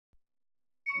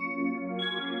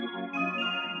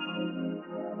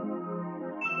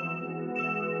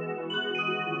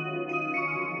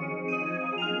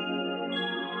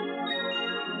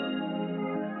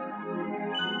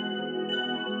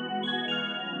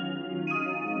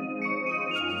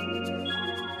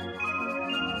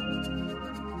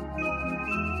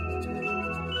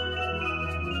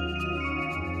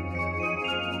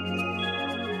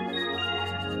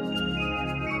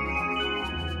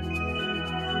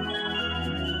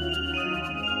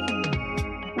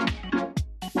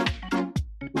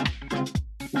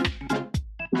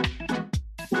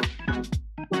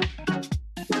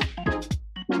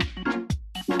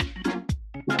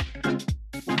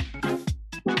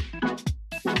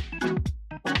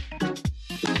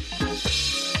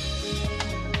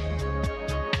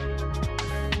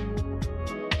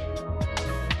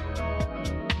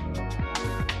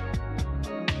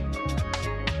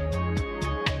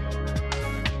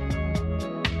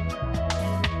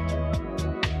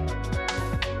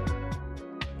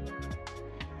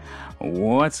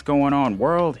What's going on,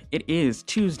 world? It is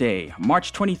Tuesday,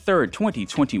 March 23rd,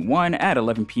 2021 at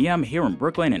 11 p.m. here in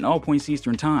Brooklyn and all points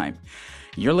Eastern Time.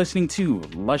 You're listening to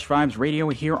Lush Vibes Radio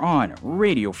here on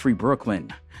Radio Free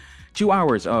Brooklyn. 2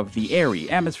 hours of the airy,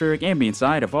 atmospheric, ambient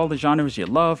side of all the genres you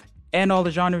love and all the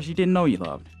genres you didn't know you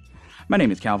loved. My name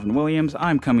is Calvin Williams.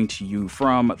 I'm coming to you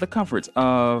from the comforts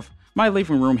of my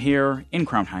living room here in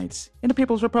Crown Heights in the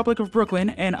People's Republic of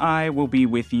Brooklyn, and I will be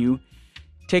with you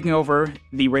taking over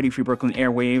the Radio Free Brooklyn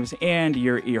airwaves and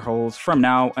your ear holes from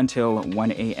now until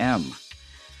 1 a.m.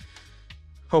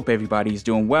 Hope everybody's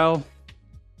doing well.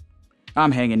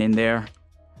 I'm hanging in there.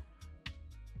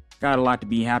 Got a lot to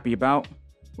be happy about.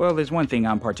 Well, there's one thing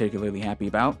I'm particularly happy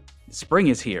about. Spring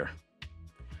is here.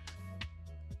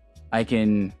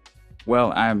 I'm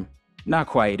not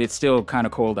quite. It's still kind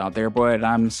of cold out there, but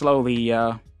I'm slowly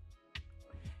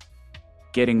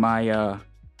getting my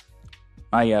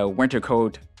winter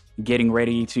coat getting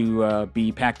ready to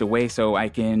be packed away so I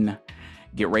can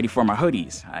get ready for my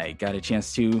hoodies. I got a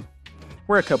chance to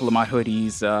wear a couple of my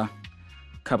hoodies a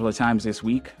couple of times this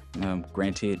week.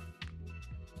 Granted,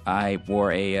 I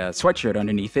wore a sweatshirt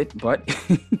underneath it, but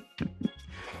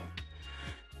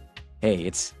hey,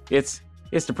 it's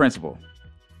the principle.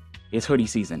 It's hoodie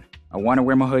season. I want to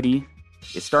wear my hoodie.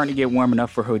 It's starting to get warm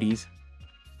enough for hoodies.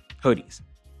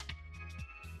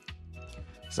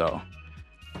 So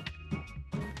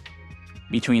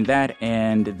between that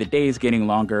and the days getting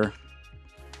longer,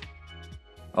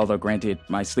 although granted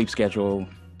my sleep schedule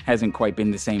hasn't quite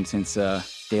been the same since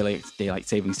daylight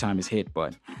savings time is hit,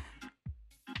 but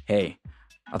hey,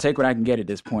 I'll take what I can get at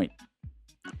this point.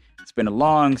 It's been a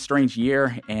long, strange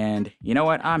year, and you know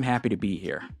what? I'm happy to be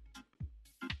here.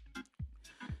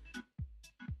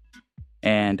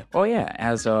 And, oh yeah,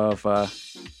 as of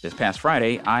this past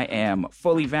Friday, I am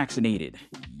fully vaccinated.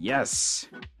 Yes!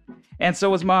 And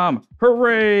so is Mom.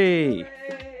 Hooray!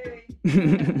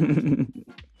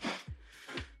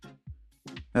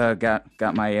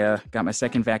 Got my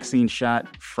second vaccine shot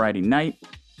Friday night.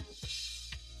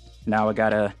 Now I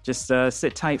gotta just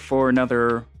sit tight for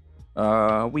another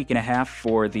week and a half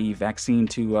for the vaccine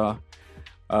to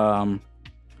go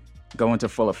into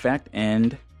full effect,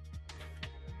 and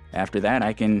after that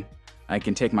I can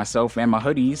take myself and my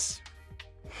hoodies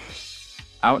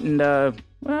out and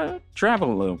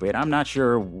travel a little bit. I'm not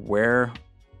sure where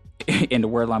in the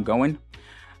world I'm going.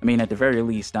 I mean, at the very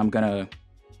least, I'm gonna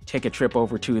take a trip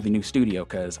over to the new studio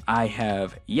because I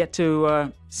have yet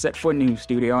to set foot in the new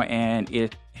studio, and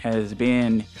it has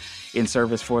been in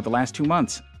service for the last 2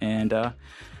 months. And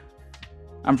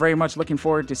I'm very much looking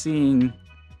forward to seeing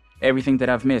everything that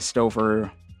I've missed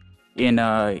over in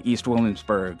East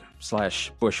Williamsburg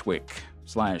 / Bushwick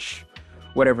 /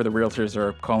 whatever the realtors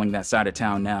are calling that side of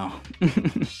town now.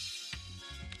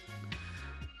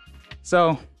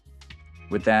 So,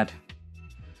 with that,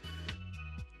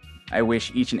 I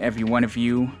wish each and every one of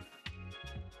you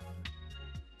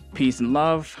peace and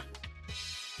love,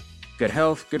 good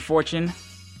health, good fortune,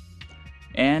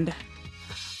 and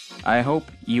I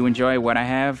hope you enjoy what I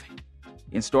have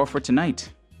in store for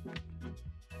tonight.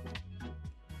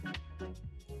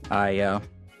 I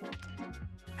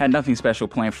had nothing special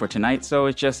planned for tonight, so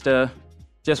it's just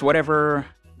whatever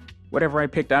I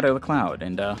picked out of the cloud,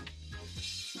 and I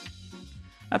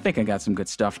think I got some good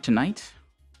stuff tonight,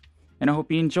 and I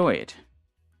hope you enjoy it.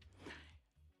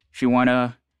 If you want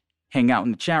to hang out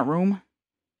in the chat room,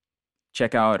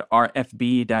 check out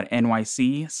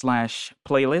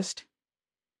rfb.nyc/playlist.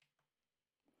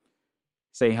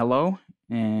 Say hello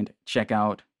and check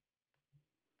out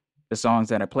the songs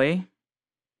that I play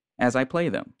as I play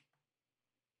them.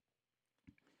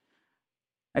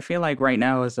 I feel like right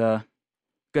now is a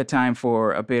good time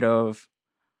for a bit of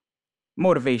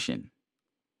motivation.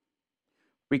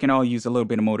 We can all use a little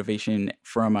bit of motivation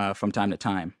from time to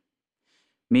time.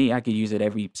 Me, I could use it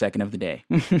every second of the day.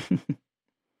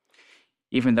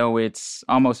 Even though it's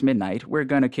almost midnight, we're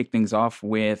going to kick things off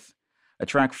with a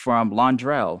track from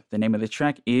Londrell. The name of the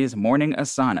track is Morning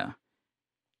Asana.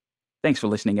 Thanks for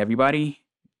listening, everybody.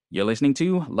 You're listening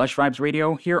to Lush Vibes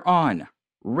Radio here on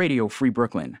Radio Free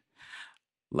Brooklyn.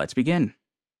 Let's begin.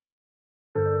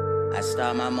 I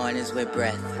start my mornings with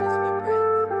breath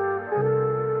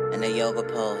and a yoga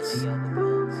pose,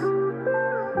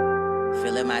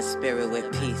 filling my spirit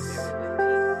with peace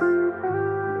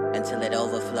until it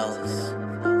overflows.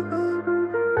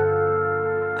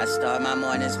 I start my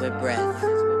mornings with breath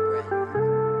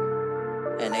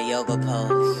and a yoga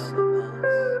pose,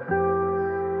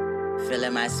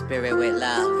 filling my spirit with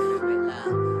love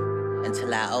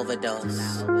until I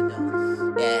overdose.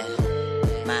 Yeah,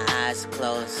 my eyes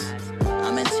closed,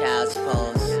 I'm in child's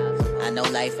pose. I know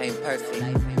life ain't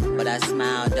perfect, but I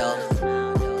smile though.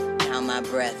 Count my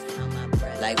breath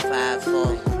like 5, 4,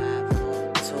 2,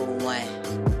 1,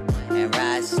 and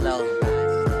ride slow.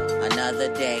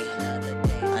 Another day,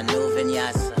 a new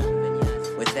vinyasa.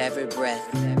 With every breath,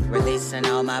 releasing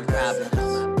all my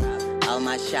problems, all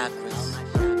my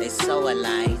chakras. They so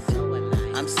aligned.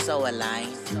 I'm so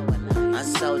aligned. I'm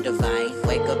so divine.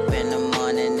 Wake up in the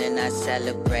morning and I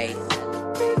celebrate.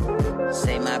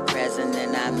 Say my present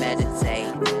and I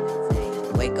meditate.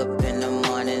 Wake up in the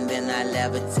morning, then I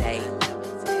levitate.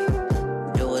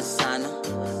 Do a sauna,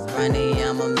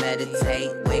 pranayama,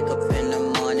 meditate. Wake up in the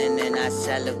morning and I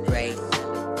celebrate.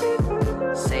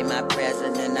 Say my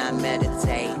present and I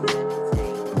meditate.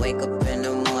 Wake up in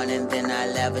the morning, then I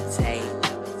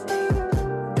levitate.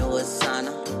 Do a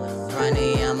sauna,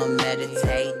 pranayama,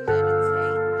 meditate.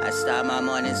 I start my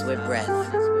mornings with breath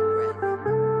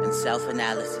and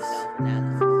self-analysis,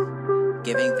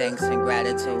 giving thanks and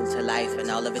gratitude to life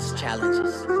and all of its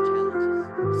challenges.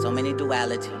 So many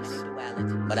dualities,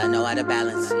 but I know how to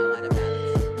balance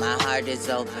it. My heart is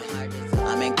open,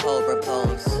 I'm in cobra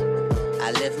pose.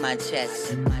 I lift my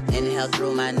chest, inhale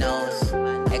through my nose,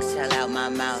 exhale out my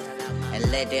mouth,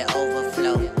 and let it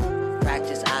overflow.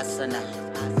 Practice asana,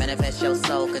 manifest your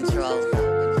soul control.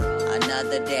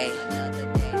 Another day,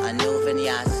 a new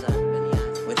vinyasa.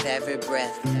 With every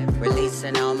breath,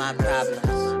 releasing all my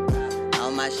problems,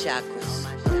 all my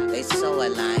chakras. They so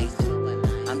aligned,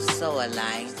 I'm so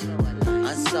aligned,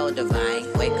 I'm so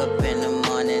divine. Wake up in the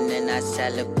morning and I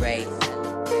celebrate.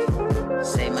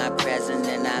 Say my present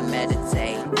and I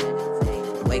meditate.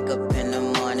 Wake up in the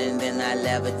morning, then I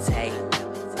levitate.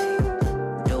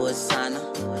 Do a sauna,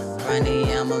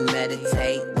 pranayama,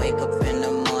 meditate. Wake up in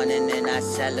the morning and I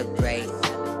celebrate.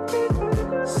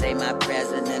 Say my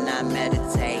present and I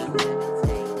meditate.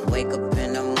 Wake up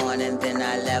in the morning, then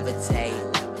I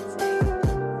levitate.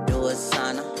 Do a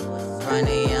sauna,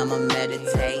 pranayama,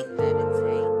 meditate.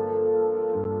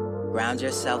 Ground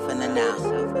yourself in the now.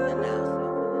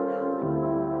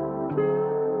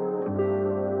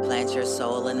 Plant your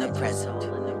soul in the present.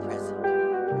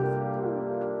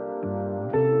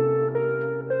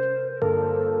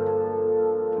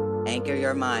 Anchor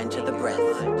your mind to the breath.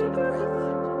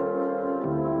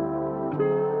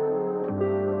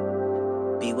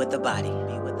 Be with the body.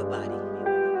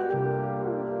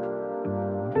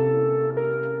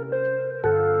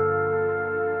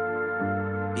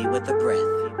 Be with the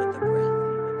breath.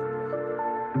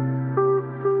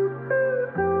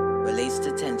 Release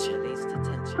the tension.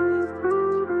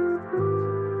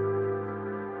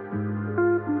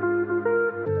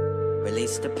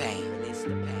 Release the pain.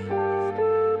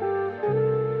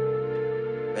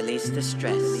 Release the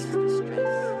stress.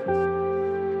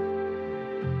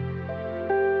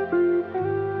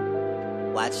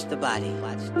 Watch the body.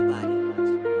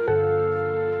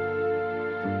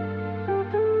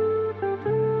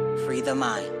 Free the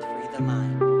mind.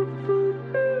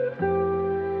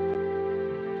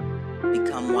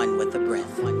 Become one with the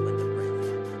breath.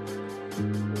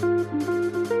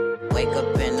 Wake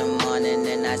up in the morning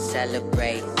and I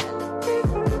celebrate.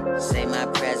 Say my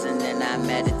present and I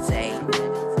meditate.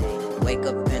 Wake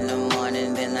up in the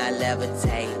morning, then I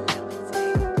levitate.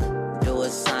 Do a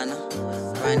sauna,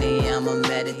 pranayama,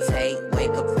 meditate.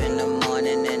 Wake up in the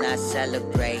morning and I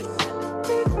celebrate.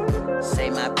 Say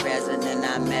my present and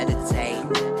I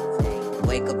meditate.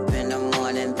 Wake up in the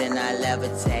morning, then I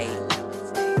levitate.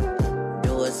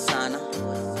 Do a sauna,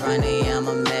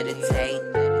 pranayama, meditate.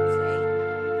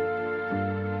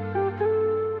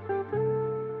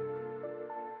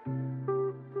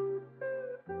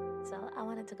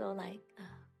 To go like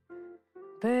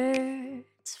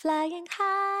birds flying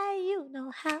high, you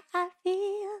know how I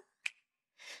feel.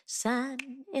 Sun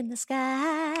in the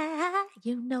sky,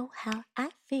 you know how I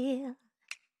feel.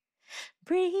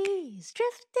 Breeze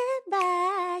drifting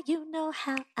by, you know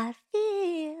how I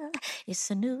feel. It's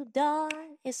a new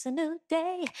dawn, it's a new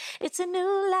day, it's a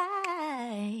new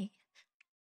life.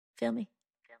 Feel me?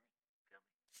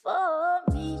 For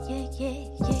me, yeah,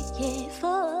 yeah, yeah, yeah.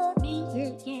 For me,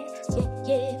 yeah, yeah, yeah,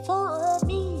 yeah. For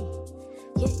me,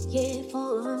 yeah, yeah.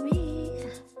 For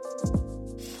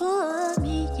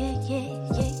me, yeah,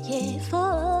 yeah, yeah, yeah.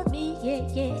 For me, yeah,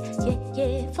 yeah, yeah,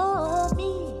 yeah. For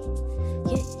me,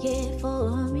 yeah, yeah.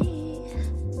 For me,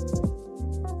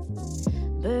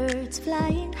 birds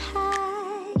flying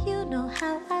high, you know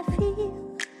how I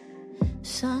feel.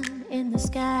 Sun in the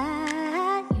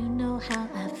sky, you know how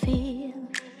I feel.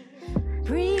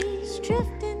 Breeze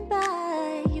drifting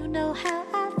by, you know how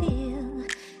I feel.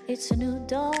 It's a new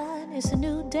dawn, it's a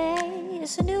new day,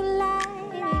 it's a new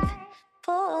life.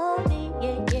 For me,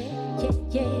 yeah, yeah, yeah,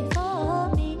 yeah.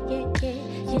 For me, yeah,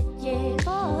 yeah, yeah, yeah.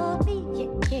 For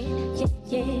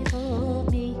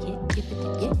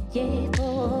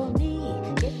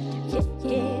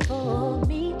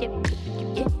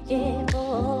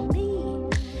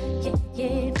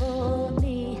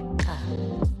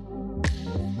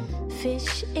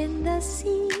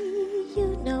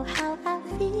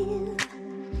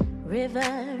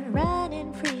river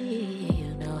running free,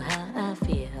 you know how I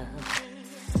feel.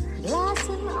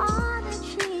 Blossom on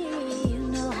a tree, you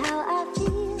know how I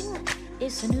feel.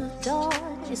 It's a new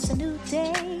dawn, it's a new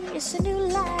day, it's a new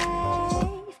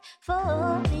life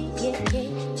for me, yeah, yeah,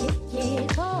 yeah, yeah,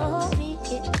 for me,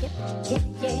 yeah, yeah, yeah,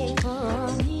 yeah,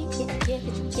 for me, yeah, yeah,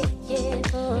 yeah, yeah,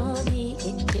 for me,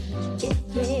 yeah, yeah,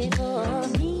 yeah, for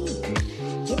me,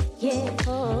 yeah, yeah,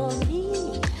 for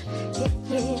me, yeah,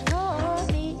 yeah,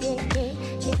 for me, yeah,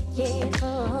 yeah, yeah,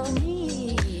 for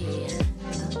me.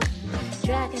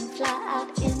 Dragonfly out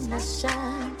in the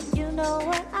sun, you know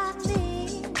what I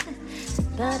mean.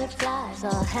 Butterflies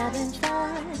all having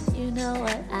fun, you know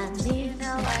what I mean. You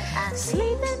know what I mean.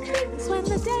 Sleeping dreams when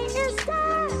the day is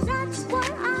done, that's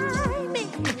what I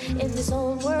mean. In this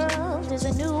old world, there's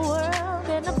a new world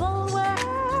and a bold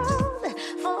world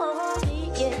for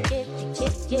me, yeah, yeah, yeah,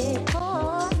 yeah,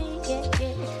 for me, yeah,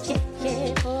 yeah, yeah,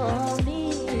 yeah, for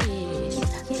me,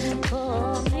 yeah,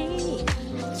 for me,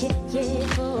 yeah, yeah,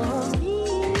 for me,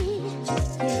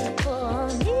 yeah, for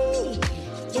me,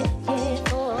 yeah, yeah,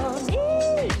 for me,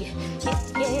 yeah,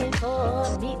 yeah,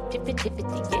 for me, tippy, tippy,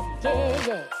 yeah, yeah,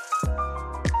 yeah.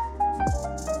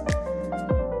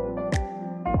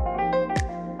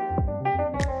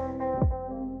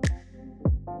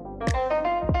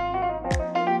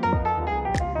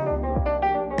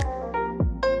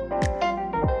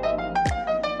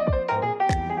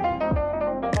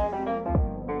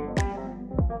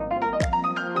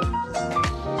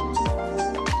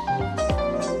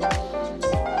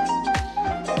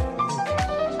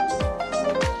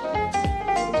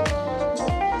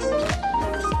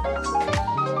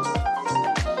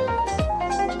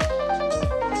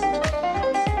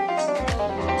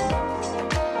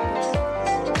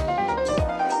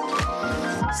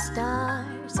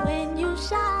 Stars, when you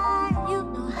shine, you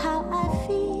know how I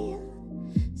feel.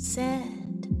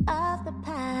 Scent of the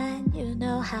pine, you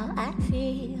know how I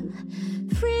feel.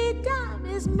 Freedom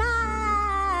is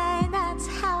mine, that's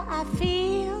how I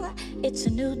feel. It's a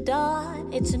new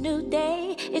dawn, it's a new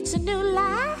day, it's a new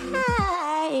life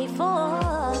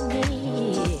for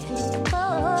me.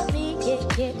 For me, yeah,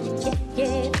 yeah, yeah,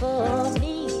 yeah, for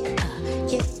me.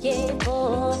 Yeah, yeah,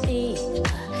 for me.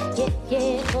 Yeah,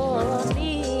 yeah, for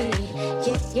me.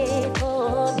 Yeah, yeah,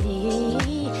 for me.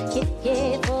 Yeah,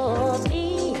 yeah, for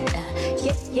me.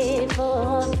 Yeah, yeah,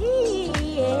 for me.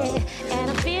 Yeah. And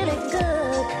I'm feeling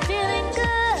good, feeling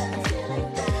good.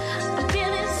 I'm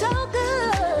feeling so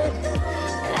good.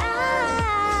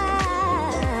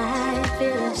 I'm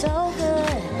feeling so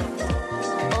good.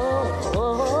 Oh,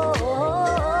 oh,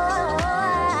 oh, oh.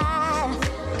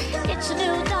 It's a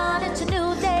new dawn, it's a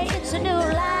new day, it's a new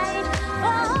life.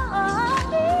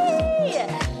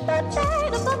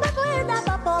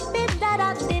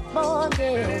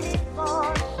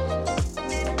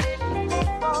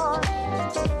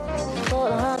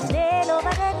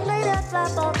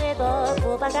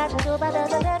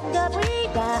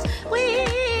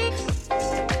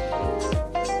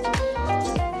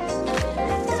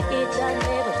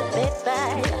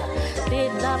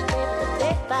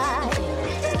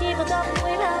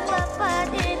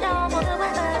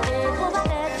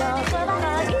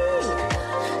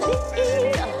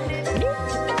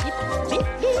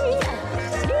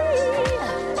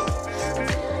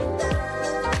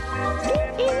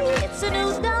 It's a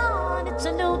new dawn, it's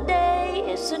a new day,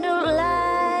 it's a new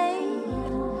life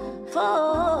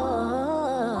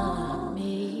for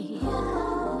me.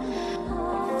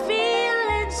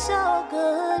 Feeling so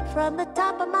good from the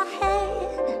top of my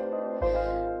head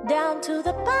down to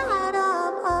the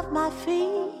bottom of my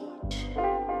feet.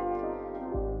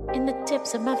 In the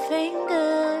tips of my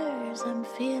fingers, I'm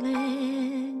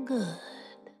feeling good.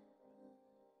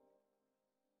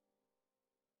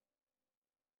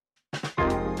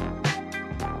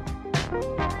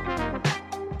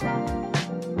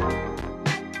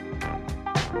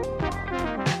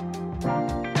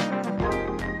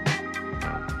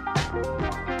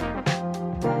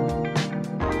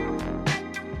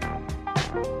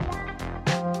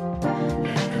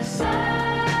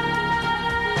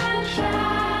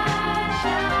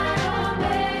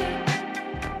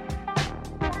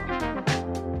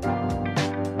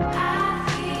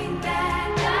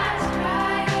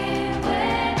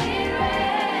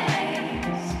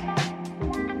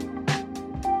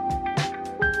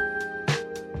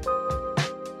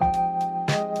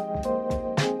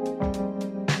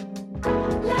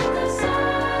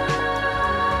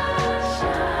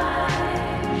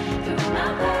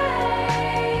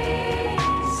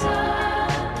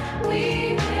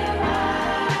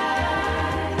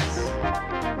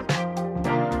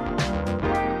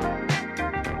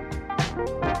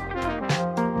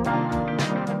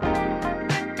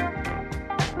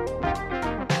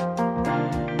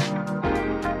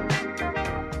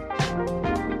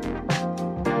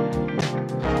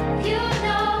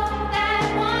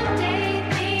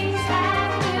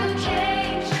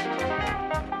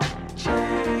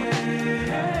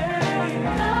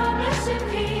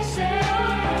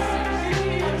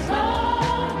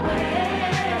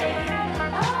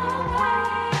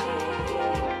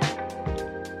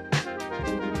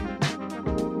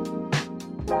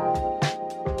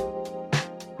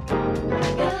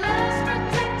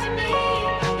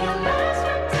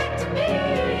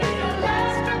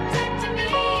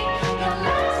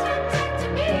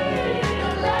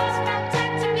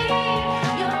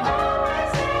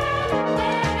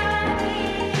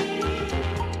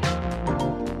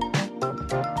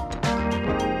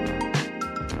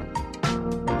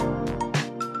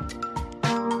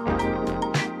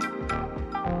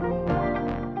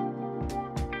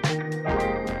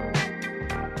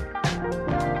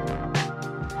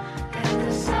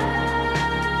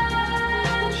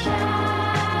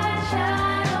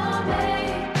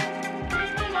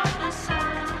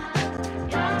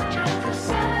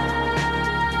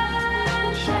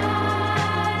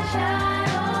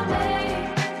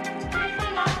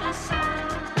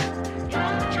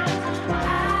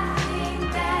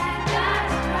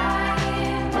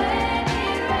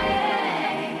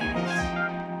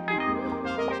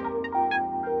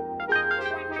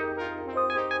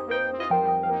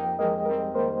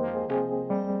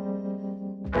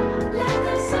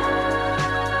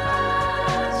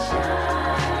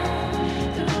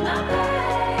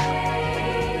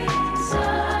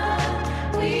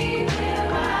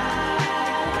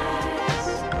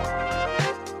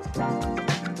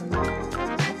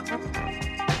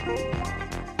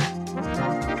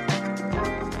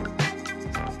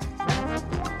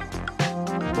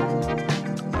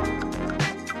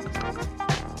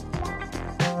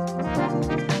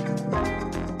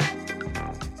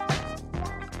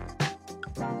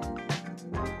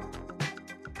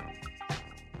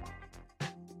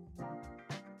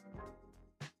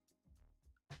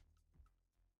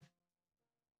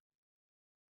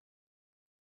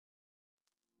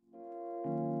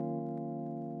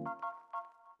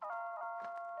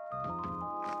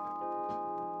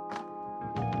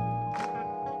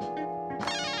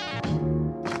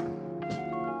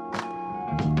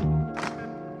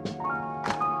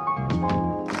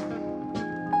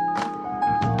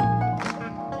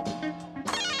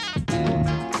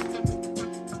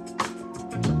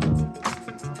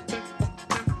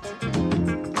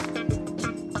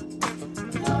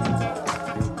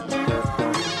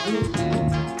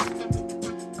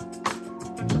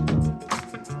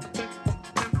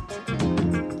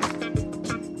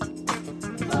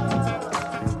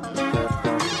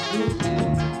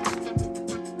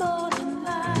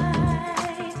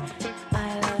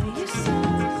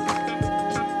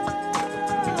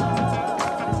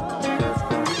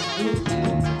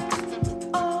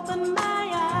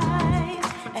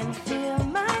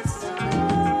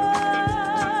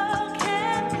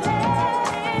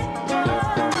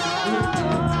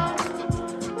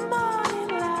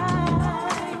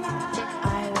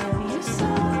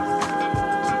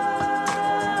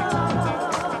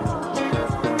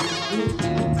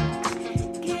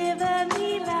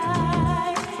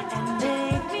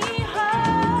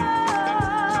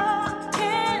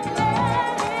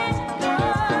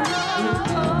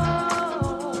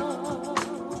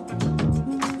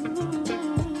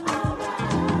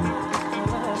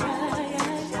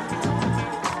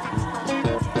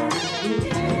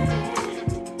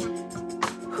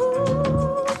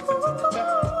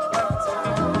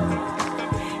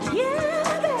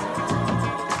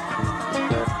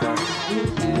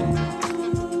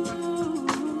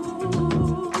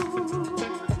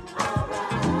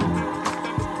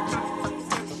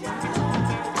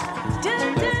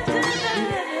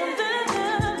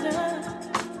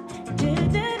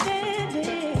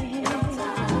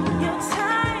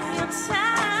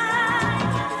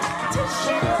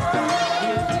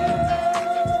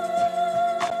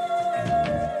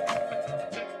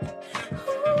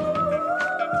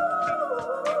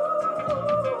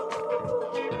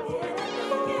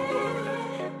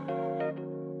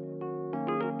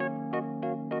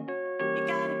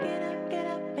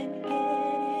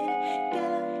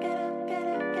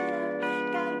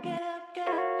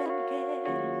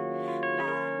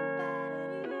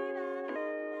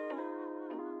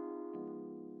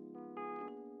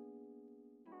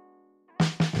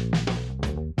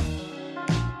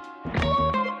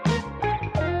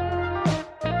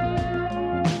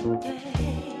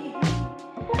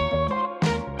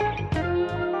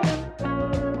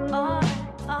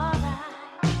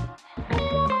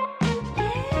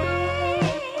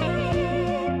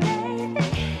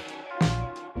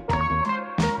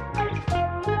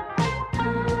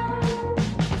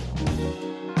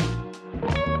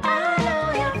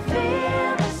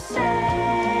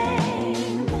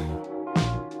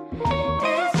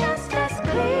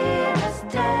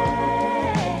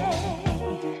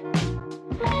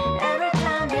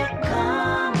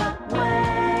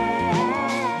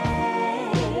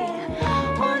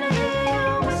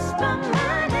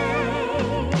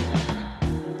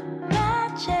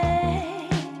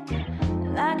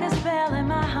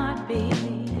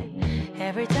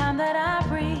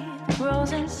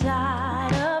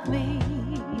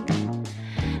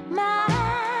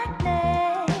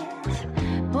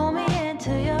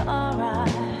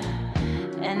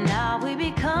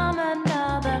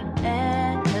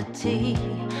 eternity.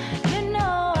 You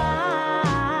know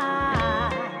I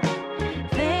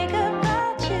think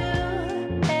about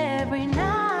you every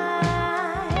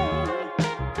night.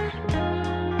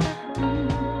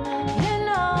 You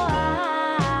know I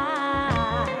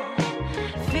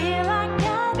feel like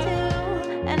I do,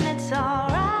 and it's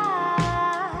alright,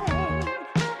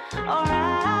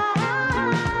 alright.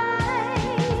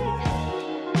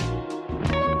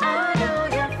 I know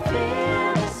you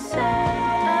feel the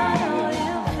same. I know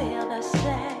you feel the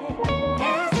same.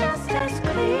 It's just as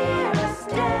clear as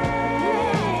day.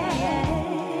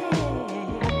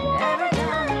 Every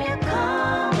time you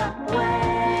come my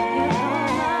way,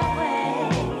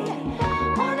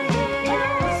 wanna hear you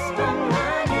whisper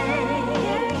my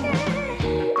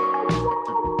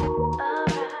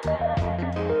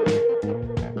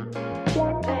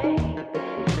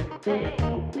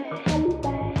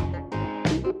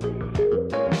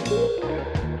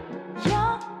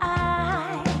Your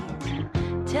eyes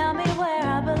tell me where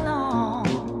I belong.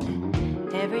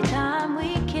 Every time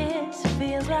we kiss, it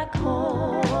feels like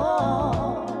home.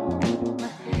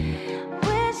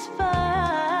 Whispers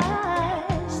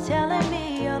telling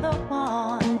me you're the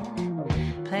one,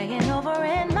 playing over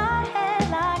in my head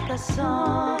like a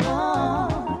song.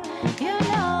 You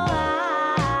know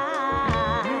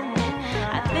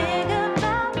I think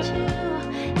about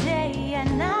you day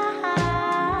and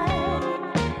night.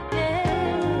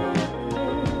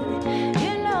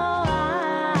 You know I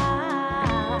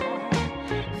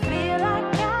feel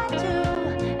like I do,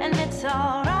 and it's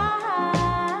alright,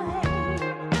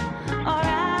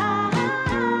 alright.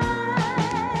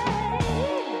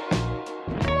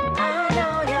 I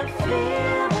know you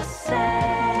feel the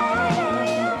same. I know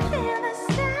you feel the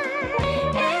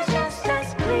same. It's just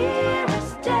as clear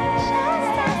as day.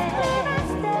 Just as clear as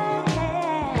day.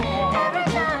 Every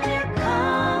time you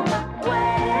come my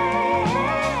way,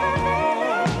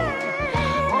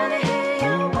 wanna hear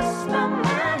you whisper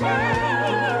my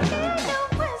name. You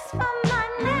whisper my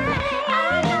name. I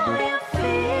know you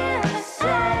feel the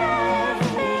same.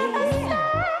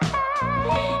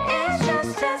 It's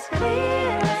just as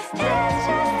clear as day. It's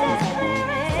just as clear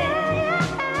as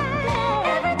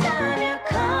day. Every time you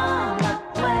come my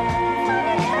way,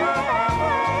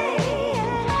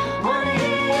 wanna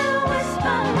hear you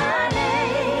whisper my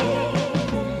name.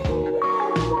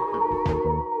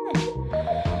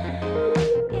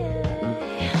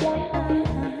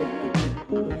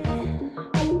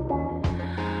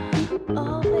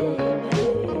 Oh baby,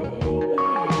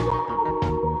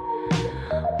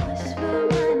 whisper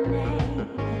my name.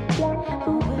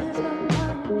 Whisper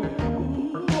my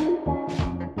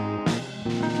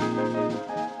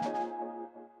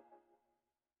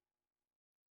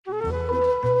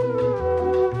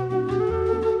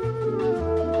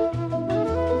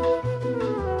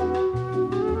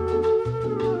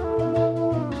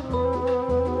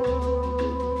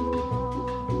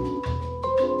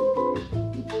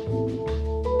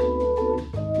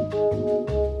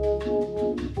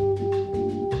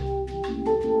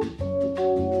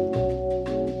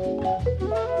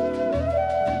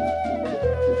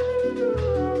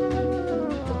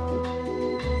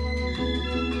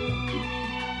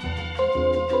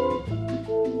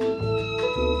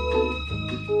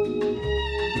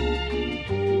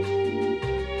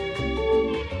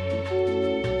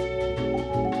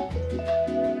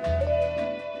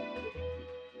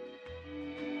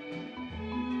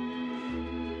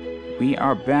We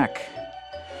are back.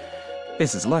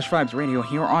 This is Lush Vibes Radio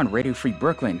here on Radio Free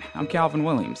Brooklyn. I'm Calvin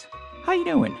Williams. How you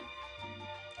doing?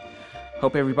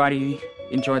 Hope everybody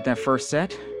enjoyed that first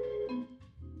set.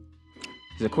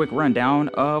 Here's a quick rundown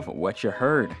of what you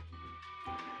heard.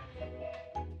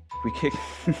 We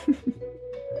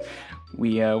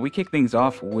kick things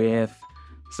off with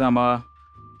some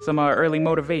early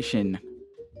motivation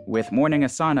with Morning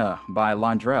Asana by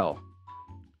Londrell.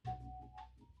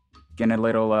 Getting a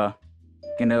little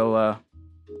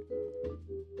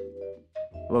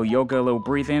yoga, a little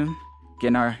breathing,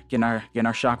 getting our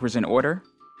chakras in order.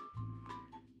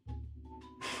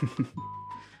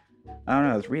 I don't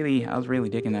know. I was really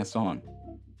digging that song.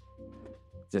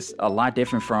 Just a lot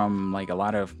different from like a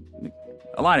lot of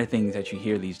things that you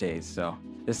hear these days. So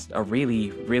just a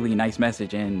really, really nice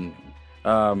message, and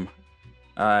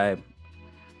I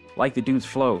like the dude's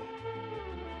flow.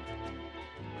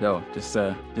 So just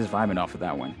vibing off of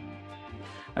that one.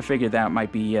 I figured that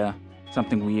might be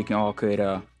something we all could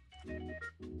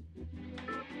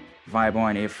vibe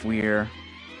on if we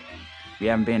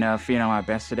haven't been feeling our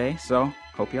best today. So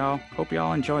hope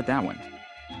y'all enjoyed that one.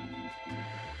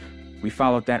 We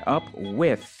followed that up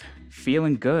with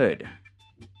Feeling Good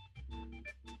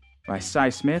by Cy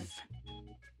Smith.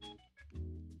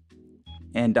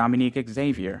 and Dominique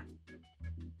Xavier.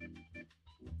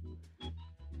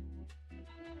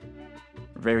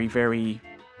 Very, very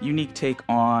unique take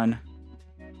on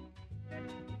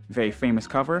very famous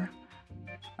cover.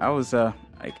 I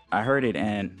heard it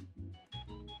and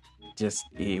just,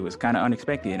 it was kind of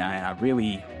unexpected. I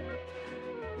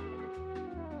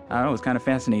was kind of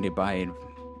fascinated by it.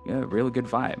 Yeah, really good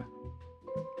vibe.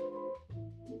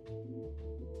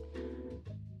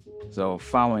 So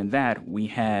following that, we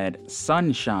had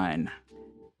Sunshine,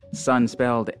 Sun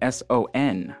spelled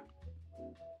S-O-N,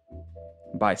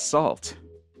 by Salt.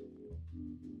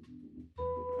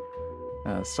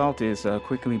 Salt is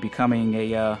quickly becoming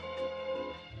a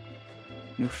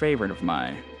new favorite of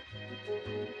mine.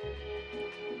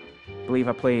 I believe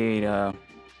I played, I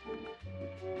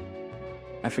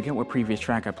forget what previous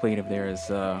track I played of theirs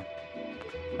a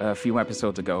few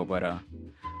episodes ago, but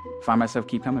find myself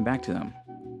keep coming back to them.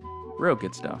 Real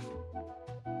good stuff.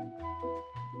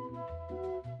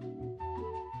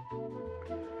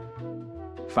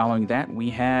 Following that, we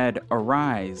had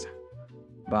Arise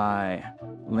by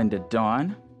Linda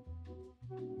Dawn.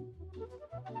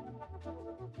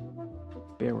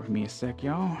 Bear with me a sec,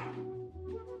 y'all.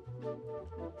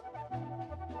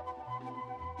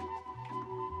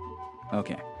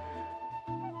 Okay.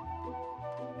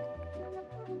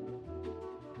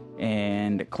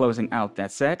 And closing out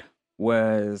that set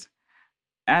was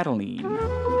Adeline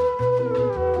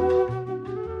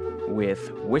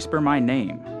with Whisper My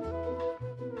Name.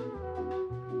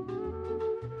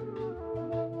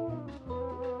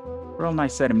 Real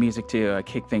nice set of music to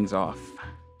kick things off.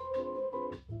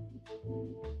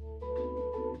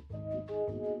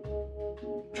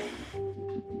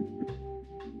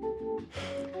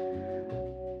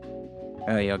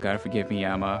 Y'all gotta forgive me.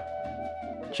 I'm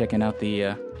checking out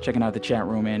the chat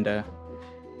room, and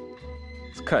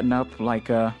it's cutting up like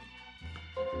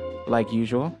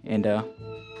usual, and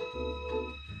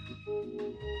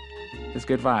it's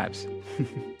good vibes.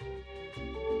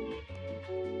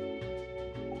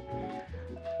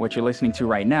 What you're listening to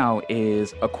right now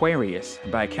is Aquarius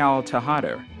by Cal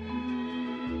Tejada.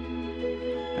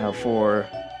 For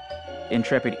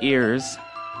intrepid ears,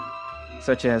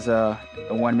 such as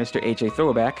one Mr. AJ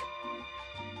Throwback,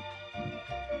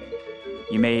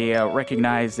 you may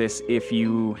recognize this if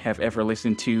you have ever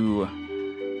listened to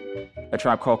A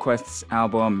Tribe Called Quest's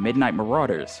album Midnight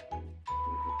Marauders.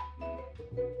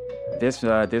 This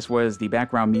was the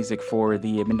background music for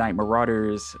the Midnight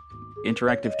Marauders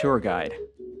interactive tour guide.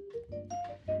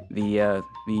 The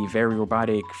very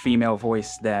robotic female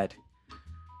voice that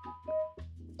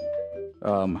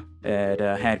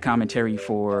had commentary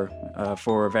for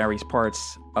various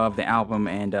parts of the album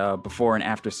and before and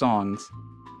after songs.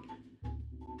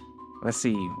 Let's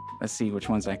see which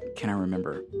ones can I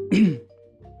remember. Let's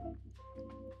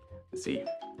see.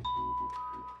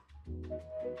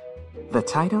 The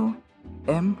title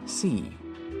MC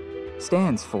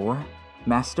stands for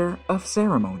Master of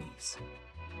Ceremonies.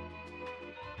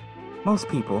 Most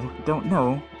people don't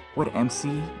know what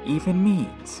MC even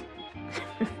means.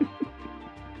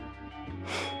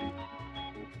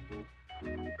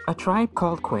 A Tribe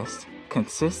Called Quest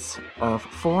consists of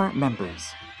 4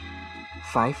 members: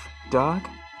 Fife Dog,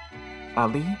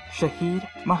 Ali Shaheed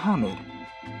Muhammad,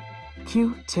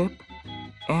 Q-Tip,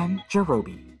 and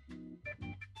Jarobi.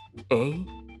 A,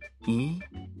 E,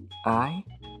 I,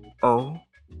 O,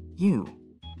 U,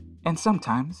 and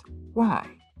sometimes Y.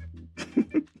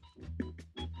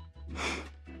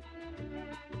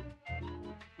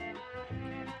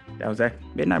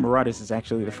 Midnight Marauders is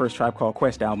actually the first Tribe Called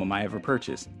Quest album I ever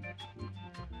purchased.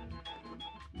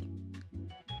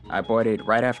 I bought it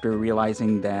right after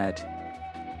realizing that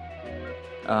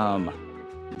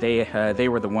they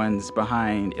were the ones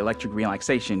behind Electric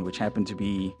Relaxation, which happened to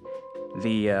be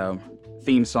the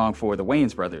theme song for the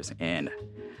Wayans Brothers. And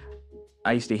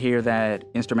I used to hear that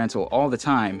instrumental all the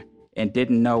time and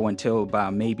didn't know until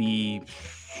about maybe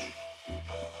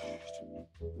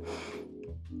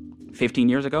 15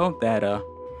 years ago that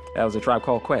was a Tribe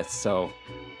Called Quest. So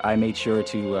I made sure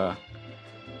to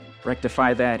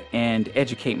rectify that and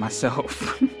educate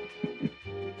myself.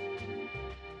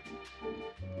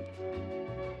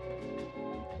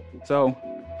 So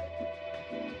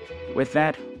with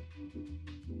that,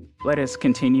 let us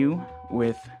continue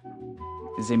with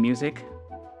the music.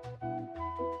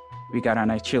 We got our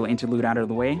nice chill interlude out of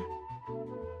the way.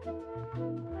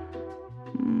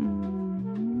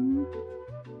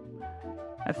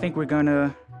 I think we're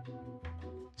gonna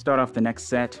start off the next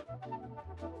set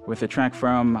with a track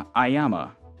from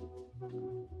Ayama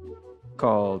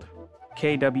called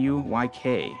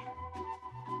KWYK.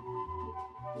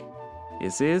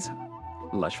 This is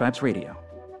Lush Vibes Radio.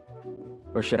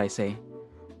 Or should I say,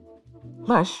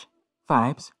 Lush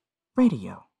Vibes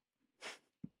Radio.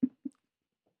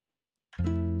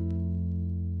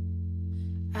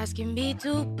 Asking me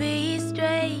to be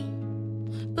straight,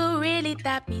 but really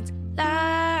that means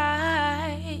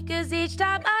lie. 'Cause each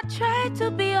time I try to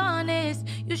be honest,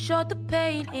 you show the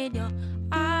pain in your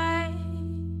eyes.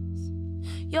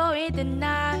 You're in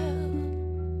denial,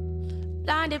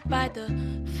 blinded by the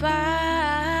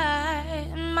fire.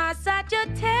 My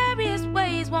Sagittarius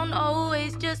ways won't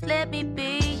always just let me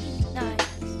be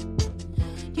nice.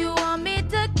 You want me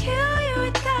to kill you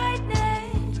with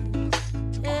kindness,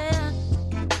 yeah.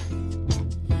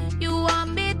 You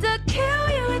want me to kill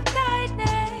you with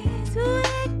kindness,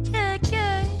 yeah,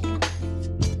 yeah.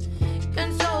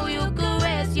 Console you,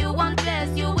 caress you, undress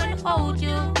you and hold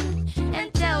you,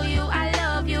 and tell you I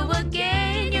love you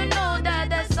again. You know that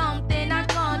there's something I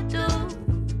can't do.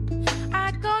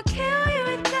 I can't kill you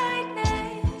with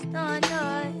kindness, no, no.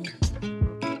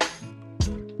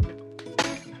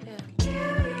 Yeah.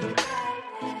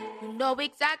 You know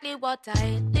exactly what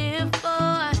I live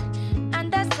for,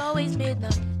 and that's always been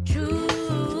the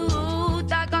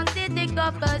truth. I can't sit in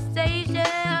conversation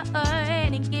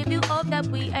and give you hope that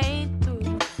we ain't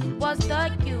through. What's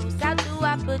the use? How do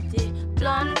I put it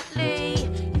bluntly?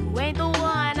 You ain't the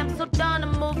one, I'm so done,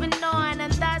 I'm moving on,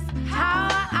 and that's how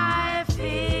I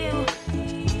feel.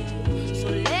 So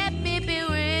let me be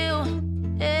real,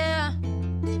 yeah.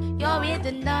 You're in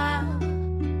denial,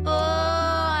 oh,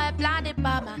 I'm blinded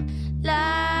by my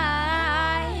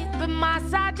life. But my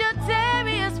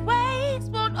Sagittarius ways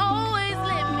won't always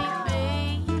let me be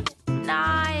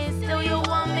nice. Still you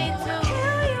want me to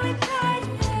kill you with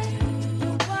kindness. You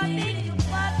want me, you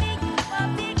want me, you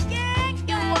want me, yeah.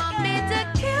 You want me to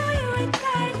kill you with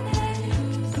kindness.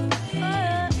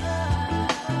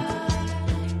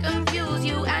 Confuse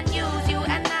you and use you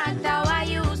and act how I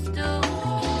used to,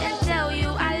 and tell you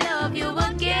I love you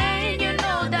again. You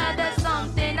know that there's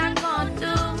something I can't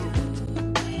do.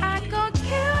 I can't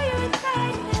kill you with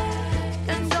kindness.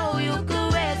 Console you,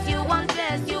 caress you,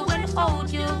 undress you and hold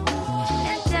you,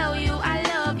 and tell you I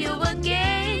love you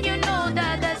again. You know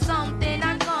that there's something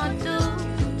I can't do.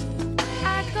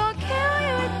 I can't kill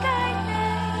you with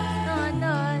kindness, no,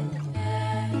 no.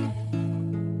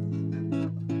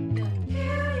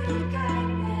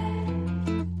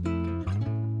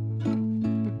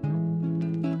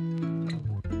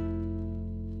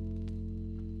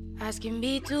 Asking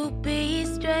me to be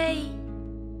straight,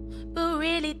 but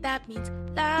really that means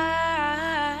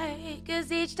lie.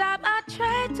 'Cause each time I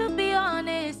try to be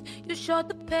honest, you show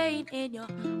the pain in your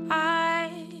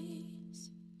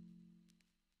eyes.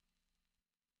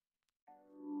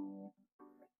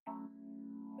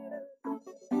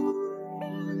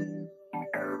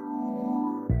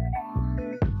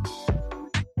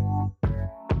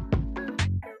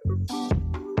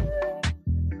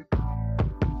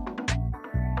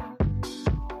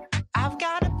 I've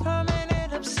got a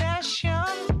permanent obsession.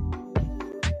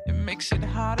 It makes it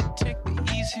hard to take the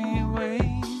easy way.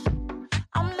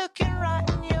 I'm looking right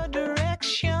in your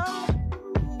direction,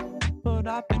 but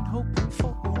I've been hoping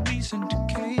for a reason to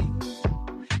cave.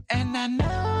 And I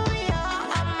know you're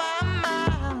on my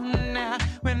mind now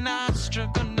when I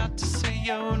struggle not to say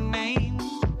your name.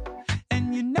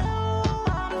 And you know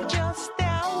I'm just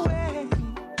that way.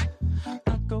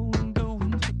 I go until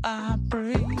I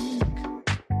break.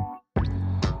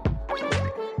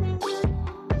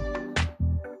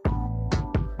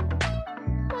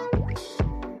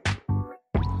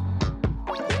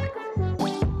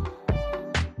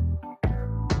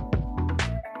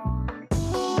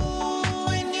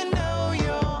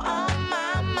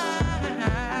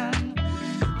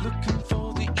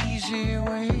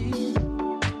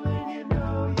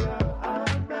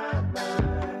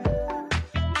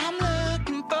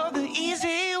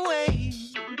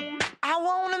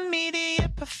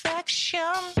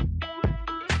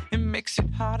 It makes it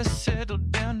hard to settle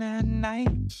down at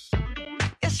night.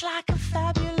 It's like a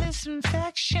fabulous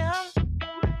infection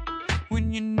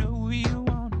when you know you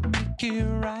want to make it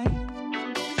right.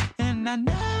 And I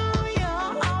know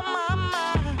you're on my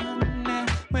mind now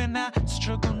when I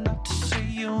struggle not to say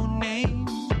your name.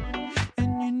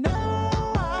 And you know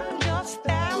I'm just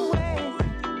that way.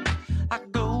 I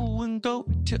go and go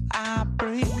till I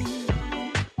break.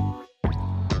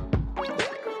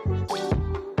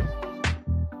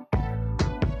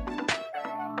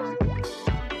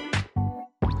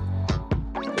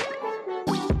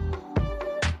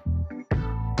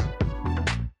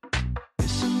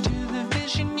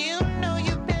 You know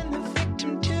you've been the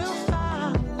victim too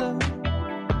far.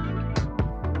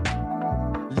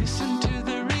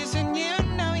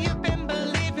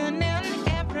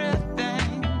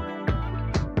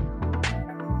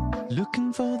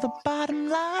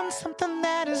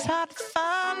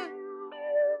 fun.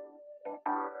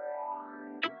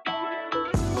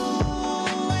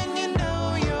 And you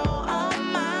know you're on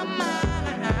my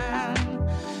mind,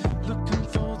 looking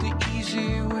for the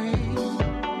easy way.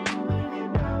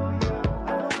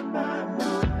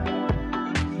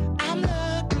 I'm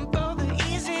looking for the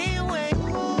easy way.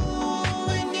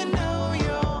 And you know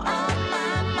you're on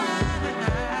my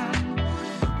mind,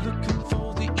 looking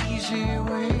for the easy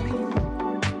way.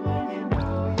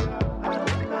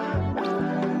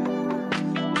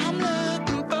 I'm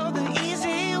looking for the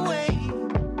easy way.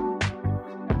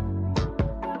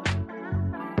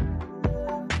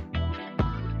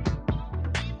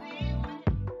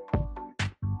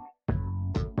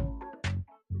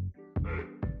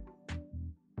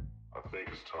 I think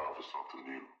it's time for something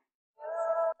new.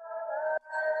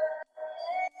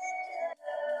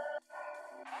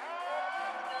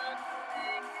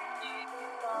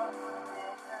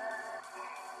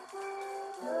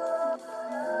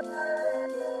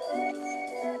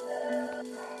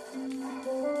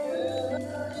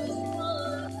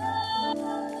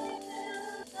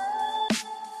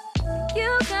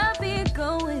 You got me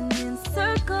going in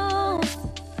circles.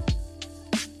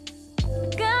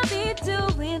 Got me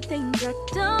doing things I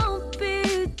don't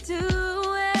be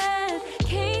doing.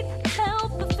 Can't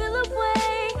help but feel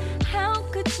away. How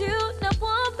could you not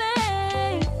want me?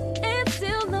 It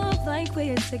still looks like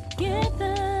we're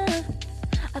together.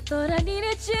 I thought I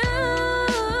needed you,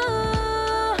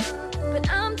 but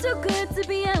I'm too good to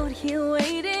be out here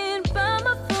waiting by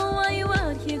my phone while you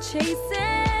out here chasing.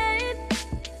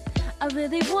 I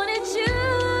really wanted you,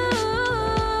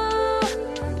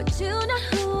 but you're not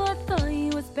who I thought you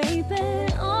was,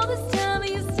 baby. All this time and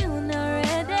you're still not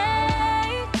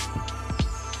ready.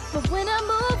 But when I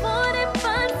move on and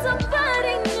find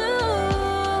somebody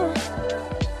new,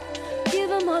 give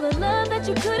them all the love that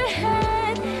you could have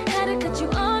had. Had to cut you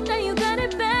off, now you got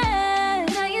it bad.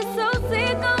 Now you're so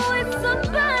sick of with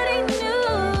somebody new.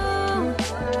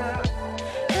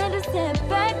 Had to step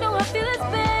back, no I feel it's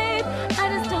babe. I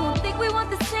just don't think we want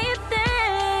the same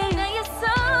thing. Now you're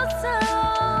so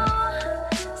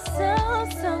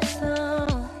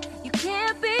you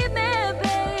can't be mad,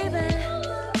 baby.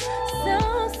 So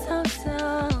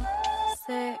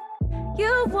sick.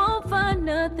 You won't find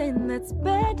nothing that's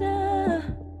better.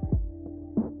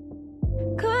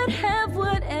 Could have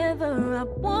whatever I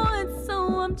want,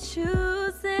 so I'm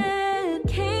choosing.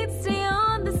 Can't stay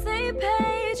on the same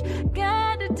page.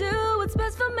 Gotta do what's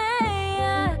best for me.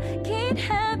 I can't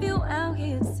have you out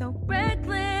here so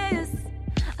reckless.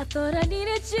 I thought I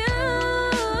needed you,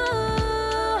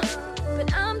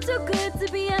 but I'm too good to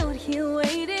be out here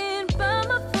waiting by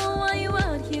my phone while you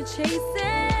out here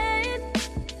chasing.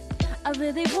 I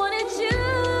really wanted you,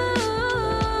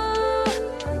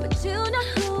 but you're not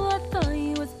who I thought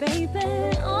you was,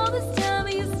 baby. All this time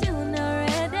and you're still not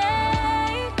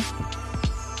ready.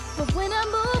 But when I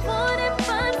move on and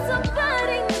find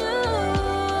somebody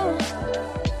new,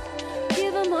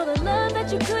 give them all the love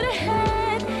that you could have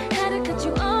had. Had to cut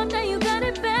you off, now you got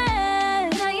it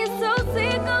bad. Now you're so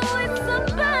sick of with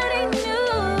somebody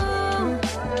new.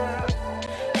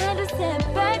 Had to step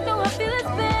back, no I feel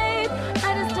it's babe.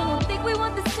 I just don't think we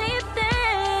want the same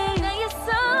thing. Now you're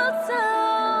so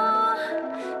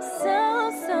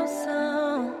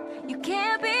you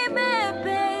can't be mad,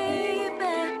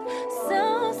 baby. So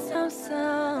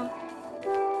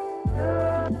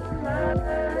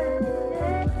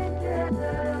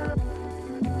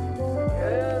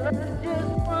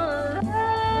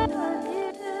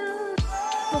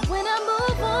but when I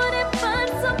move on and find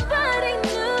somebody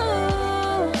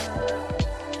new,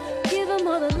 give them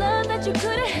all the love that you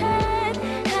could have had.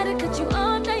 Had to cut you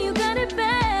off, now you got it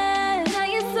bad. Now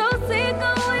you're so sick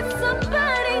of with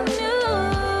somebody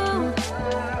new.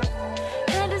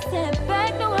 Had to step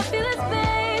back, no I feel it's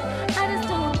babe. I just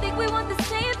don't think we want the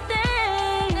same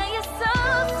thing. Now you're so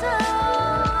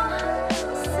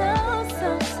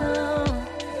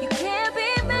you can't be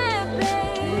mad,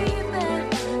 baby.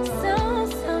 So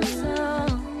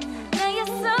now you're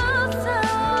so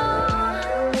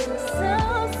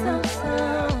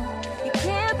you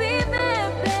can't be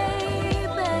mad,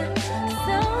 baby. So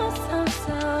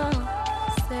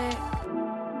sick.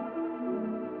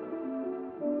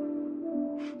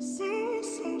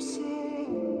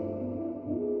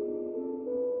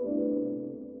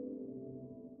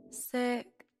 Sick.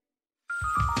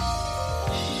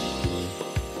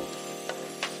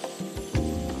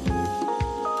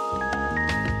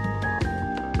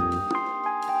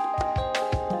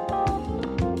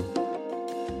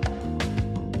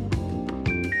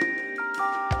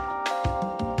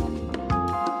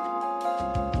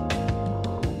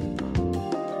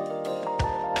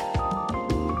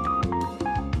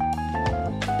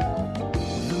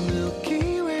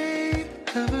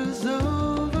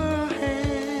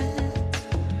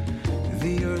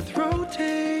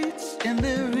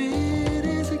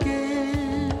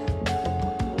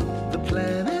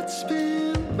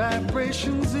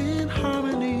 vibrations in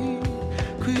harmony,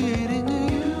 creating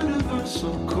a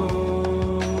universal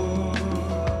chord.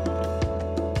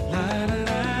 La da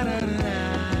da da da.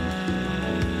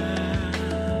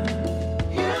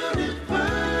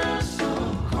 Universal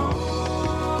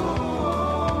chord.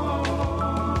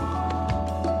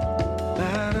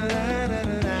 La da da da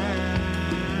da.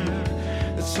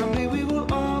 And someday we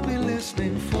will all be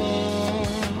listening for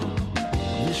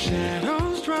the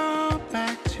shadows draw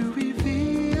back to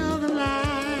reveal the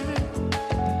light.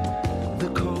 The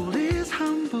cold is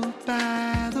humbled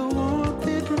by the warmth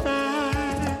it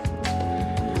provides.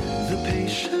 The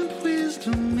patient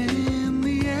wisdom in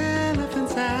the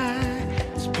elephant's eye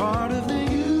is part of the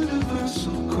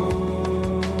universal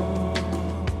chord.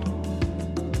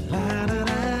 La da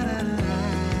da da da.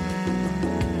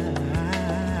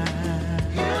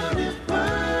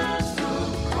 Universal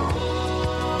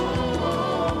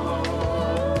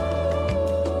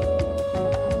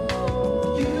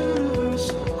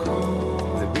universal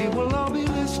chord that we will all be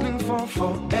listening for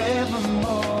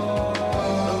forevermore.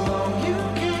 Along you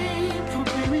came for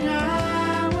baby,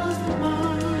 I was the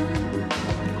one,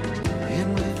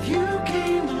 and with you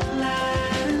came a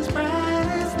light as bright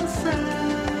as the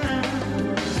sun.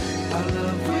 Our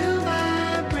love will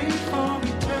vibrate for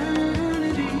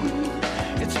eternity.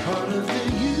 It's part of the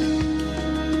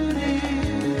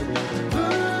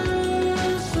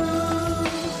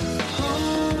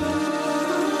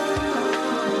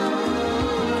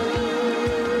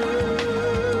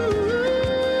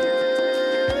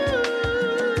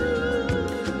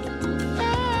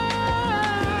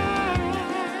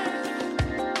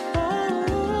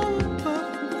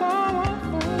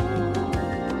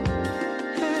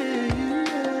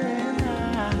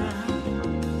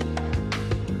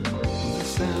The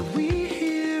sound we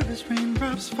hear as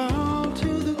raindrops fall to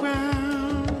the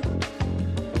ground.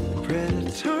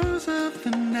 Predators of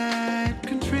the night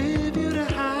contribute a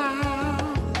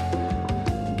howl.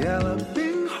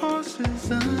 Galloping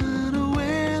horses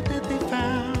unaware that they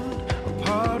found a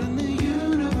part in the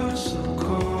universal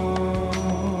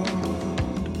chord.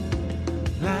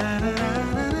 La da da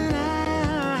da da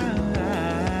da.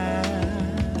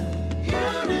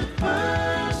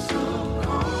 Universal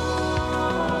chord.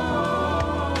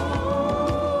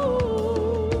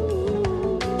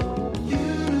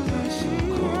 Universal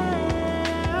chord.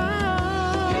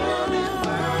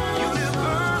 Universal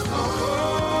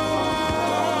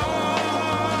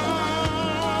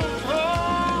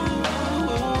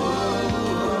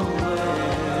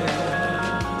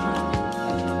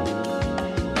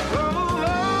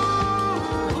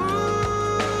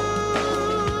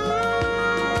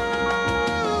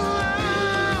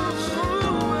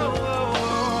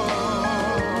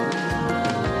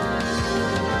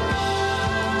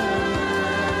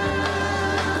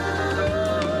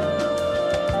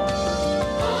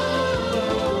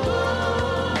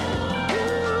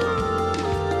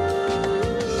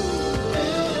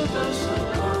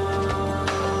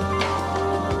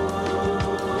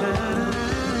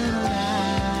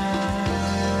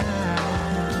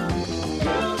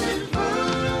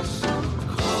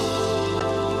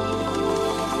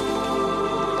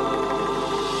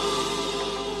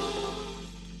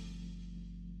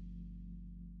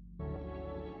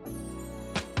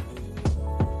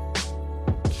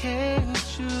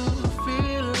Can't you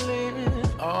feel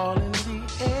it all in the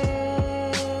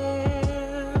air?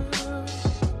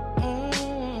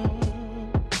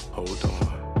 Hold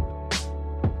on.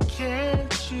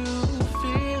 Can't you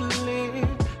feel it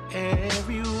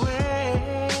everywhere?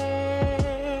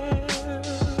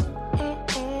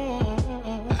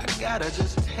 I gotta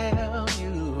just tell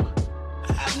you,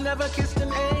 I've never kissed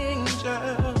an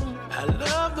angel. I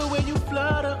love the way you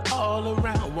flutter all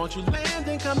around. Won't you land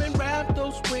and come and wrap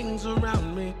those wings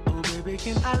around me? Oh, baby,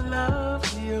 can I love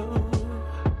you?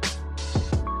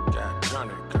 God darn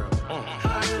it, girl.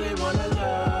 I really wanna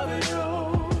love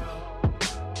you.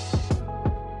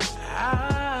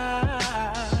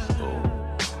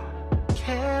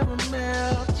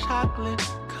 Caramel, chocolate,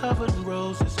 covered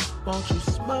roses. Won't you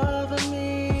smother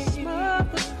me?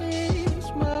 Smother me,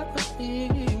 smother me,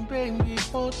 baby.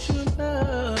 Won't you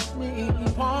love me?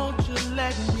 Won't you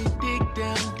let me dig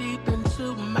down deep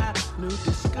into my new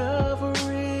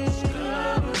discovery?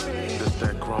 It's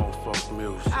that grown folk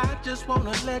music. I just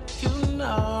wanna let you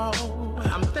know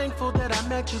I'm thankful that I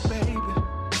met you, baby.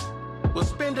 We'll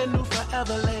spend a new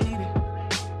forever, lady.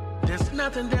 There's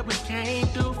nothing that we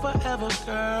can't do forever,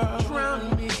 girl.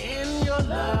 Drown me in your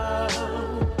love.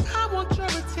 I want your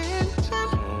attention.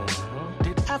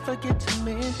 Did I forget to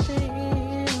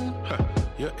mention?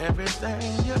 You're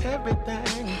everything, you're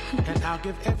everything. And I'll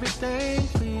give everything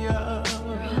for you.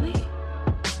 Really?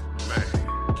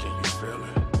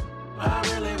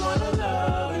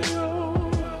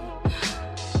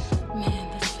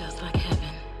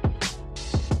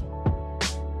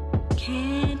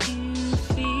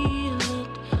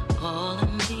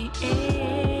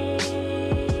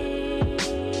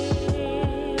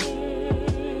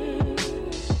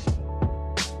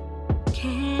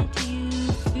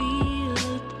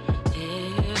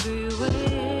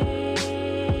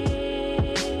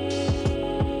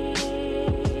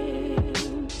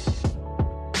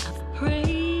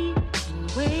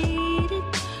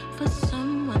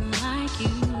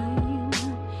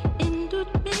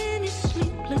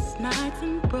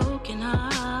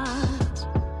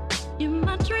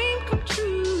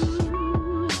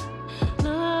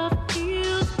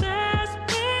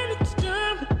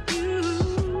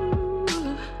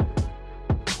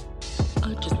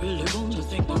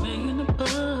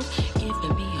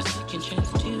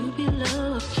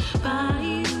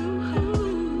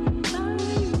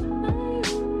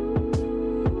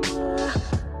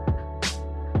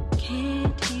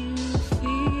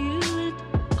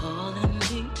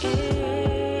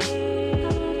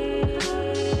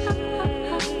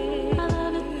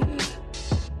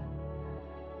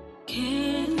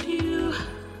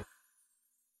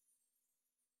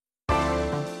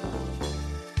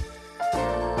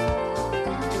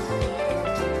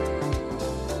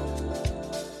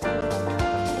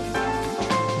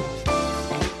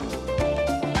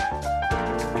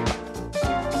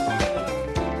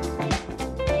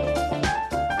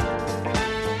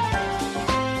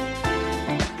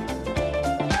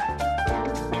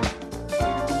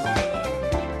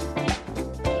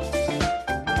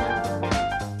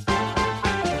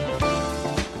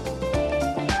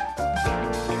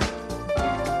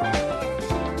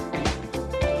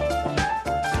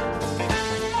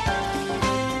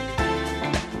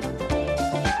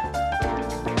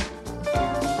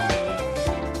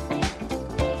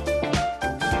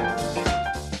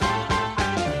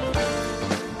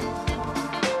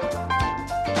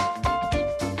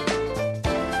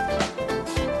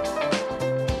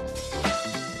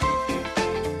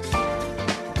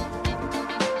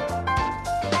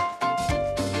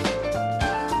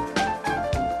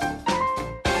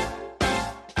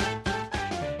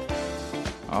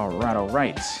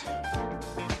 right.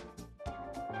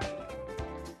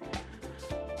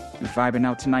 We're vibing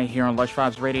out tonight here on Lush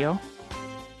Vibes Radio.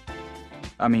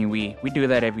 I mean, we do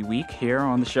that every week here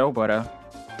on the show, but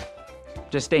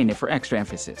just stating it for extra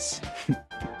emphasis.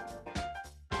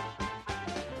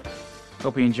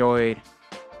 Hope you enjoyed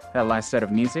that last set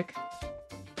of music.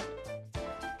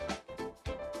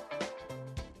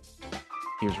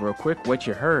 Here's real quick what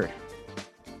you heard.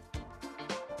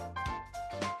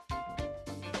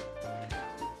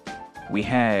 We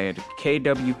had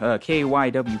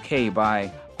KYWK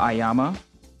by Ayama.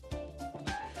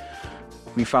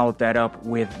 We followed that up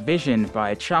with Vision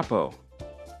by Chapo.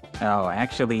 Oh, I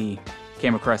actually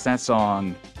came across that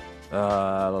song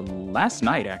last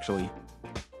night, actually.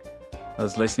 I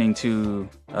was listening to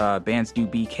Bands Do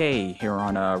BK here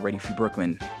on Radio Free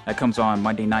Brooklyn. That comes on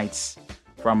Monday nights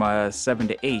from 7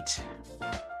 to 8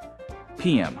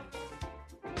 p.m.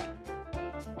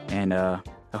 And the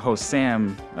host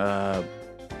Sam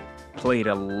played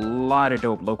a lot of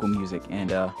dope local music, and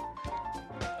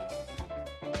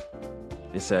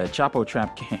this Chapo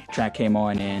track came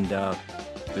on, and it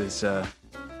was a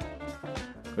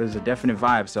definite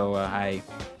vibe. So I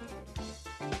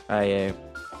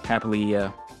happily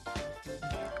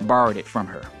borrowed it from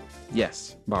her.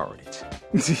 Yes, borrowed it.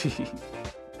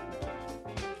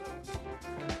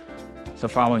 So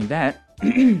following that,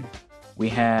 we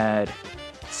had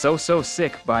So So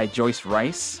Sick by Joyce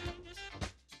Rice.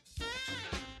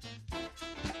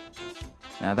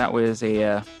 Now that was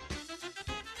a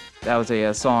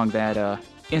song that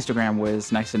Instagram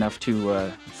was nice enough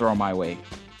to throw my way.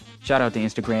 Shout out to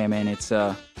Instagram and its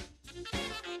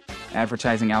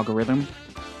advertising algorithm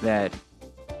that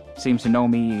seems to know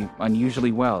me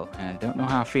unusually well, and I don't know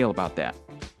how I feel about that.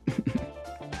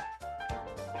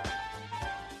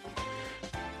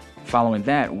 Following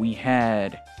that, we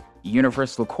had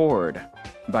Universal Chord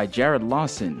by Jared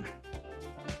Lawson,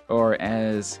 or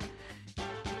as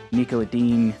Nicola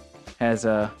Dean has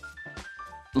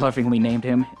lovingly named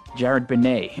him, Jared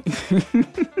Benet.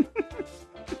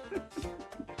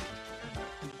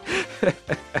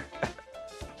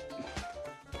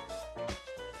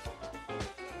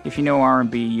 If you know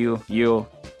R&B, you'll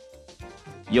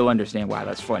understand why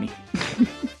that's funny.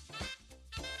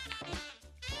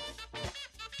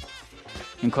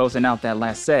 And closing out that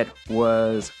last set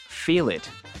was Feel It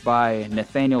by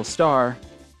Nathaniel Starr,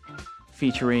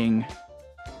 featuring...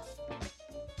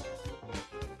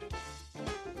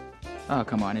 Oh,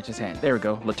 come on, it just had... There we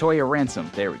go. LaToya Ransom.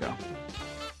 There we go.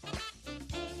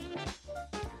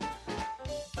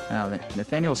 Now,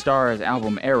 Nathaniel Starr's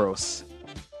album Eros.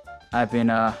 I've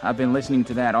been listening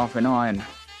to that off and on,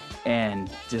 and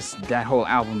just that whole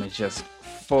album is just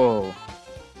full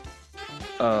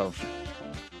of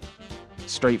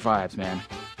straight vibes, man.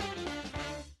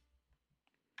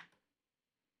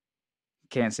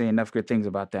 Can't say enough good things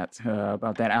about that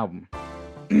album.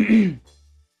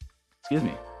 Excuse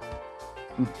me.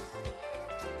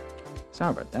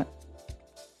 Sorry about that.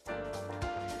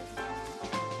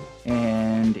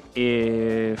 And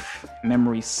if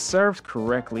memory serves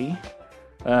correctly,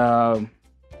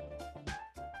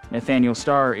 Nathaniel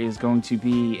Starr is going to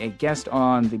be a guest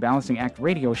on the Balancing Act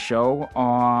radio show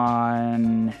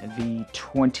on the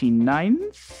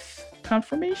 29th,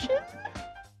 confirmation?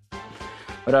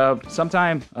 But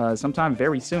sometime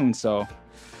very soon, so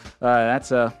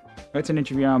that's an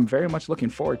interview I'm very much looking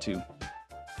forward to.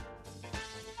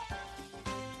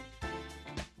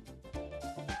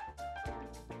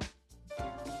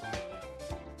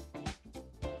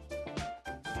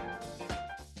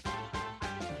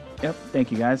 Yep,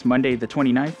 thank you guys. Monday the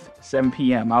 29th, 7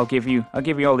 p.m. I'll give you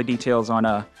all the details on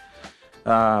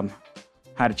how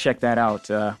to check that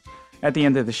out at the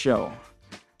end of the show.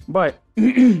 But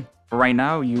for right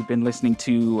now, you've been listening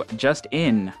to Just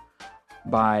In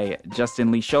by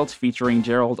Justin Lee Schultz featuring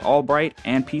Gerald Albright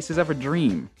and Pieces of a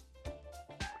Dream.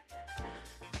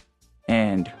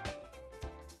 And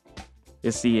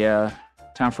it's the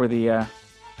time for the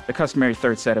customary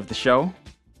third set of the show,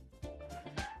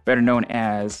 better known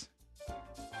as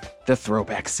the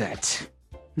throwback set.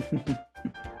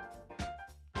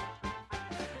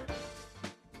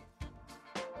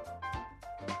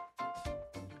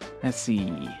 Let's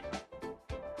see.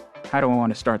 How do I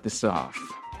want to start this off?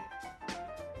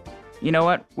 You know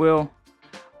what? We'll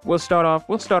start off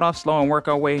slow and work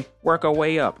our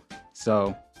way up.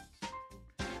 So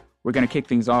we're gonna kick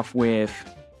things off with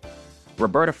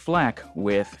Roberta Flack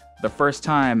with The First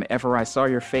Time Ever I Saw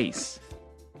Your Face.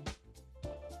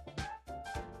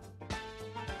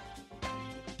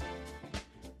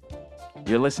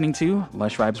 You're listening to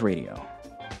Lush Vibes Radio.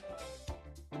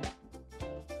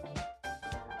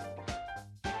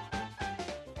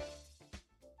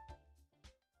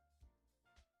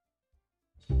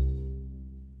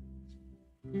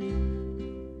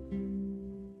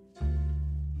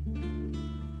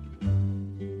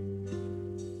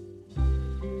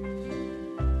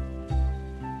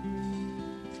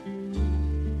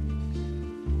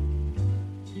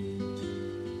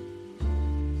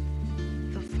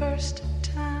 First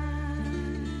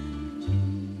time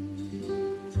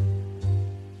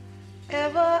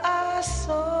ever I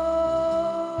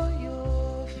saw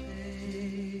your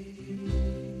face,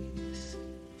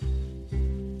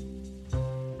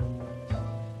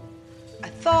 I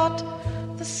thought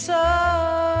the sun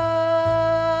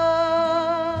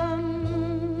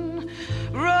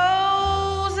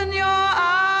rose in your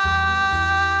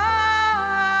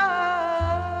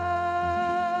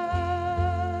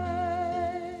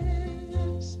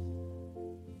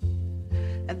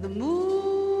and the moon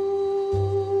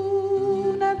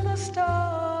and the stars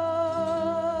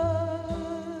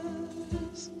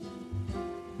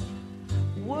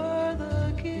were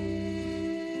the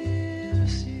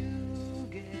gifts you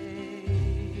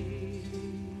gave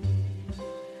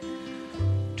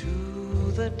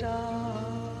to the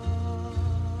dark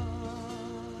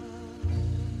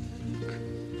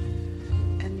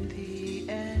and the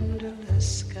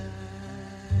endless sky.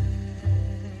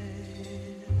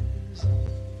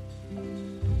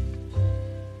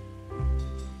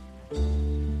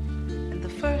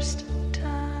 First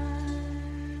time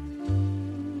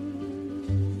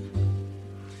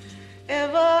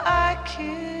ever I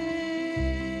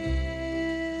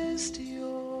kissed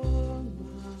your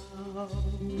mouth,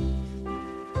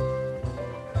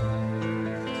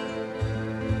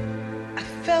 I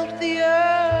felt the earth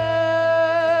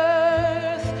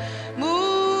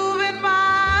move in my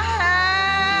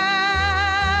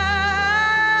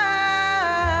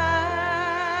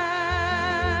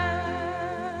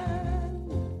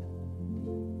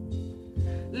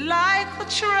like the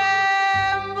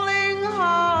trembling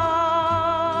heart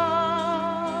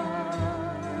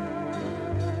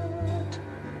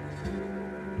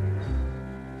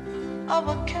of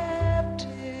a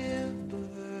captive bird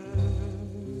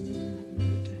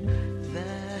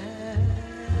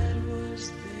that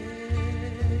was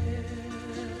there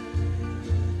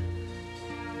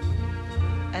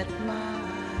at my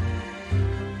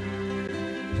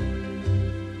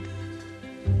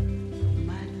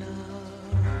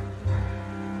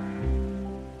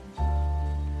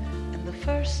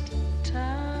first time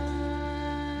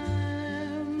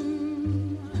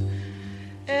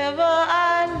ever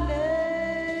I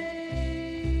lay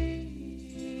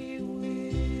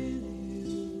with you,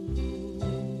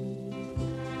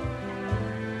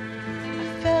 I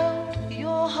felt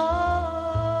your heart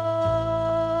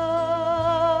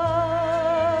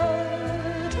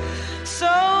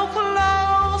so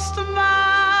close to mine.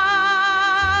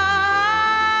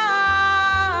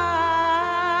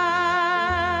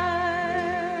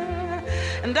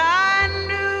 And I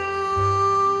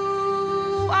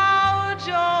knew our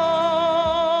joy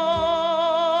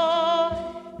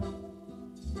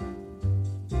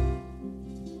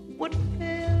would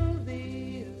fill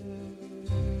the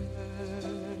earth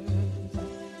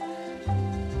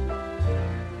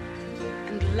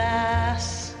and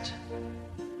last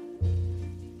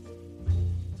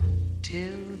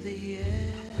till the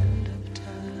end of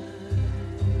time.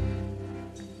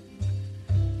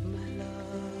 My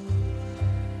love,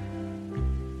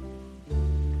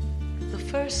 the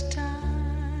first time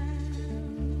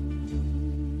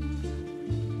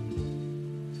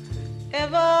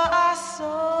ever I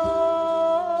saw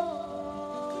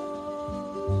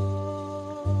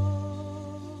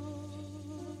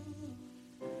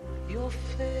your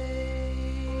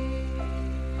face,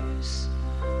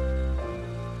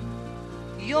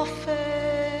 your face,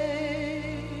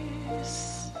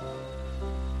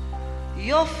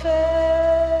 your face,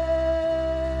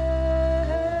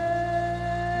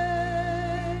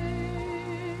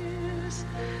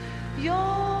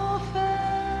 your face.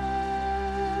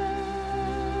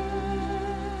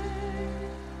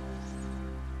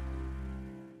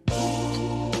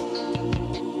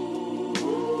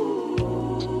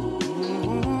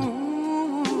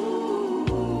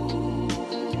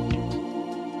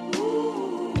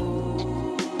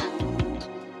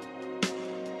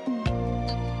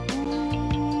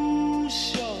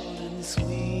 Short and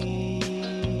sweet,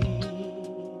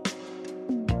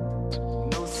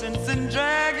 no sense in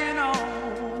dragging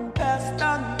on past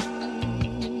our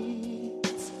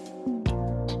needs.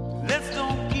 Let's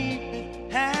don't keep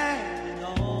it hanging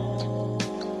on.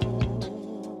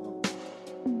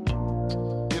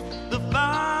 If the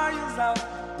fire's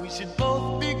out, we should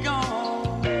both be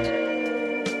gone.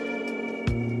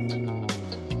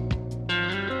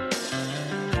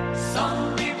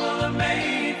 Some people are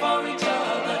made for each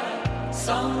other.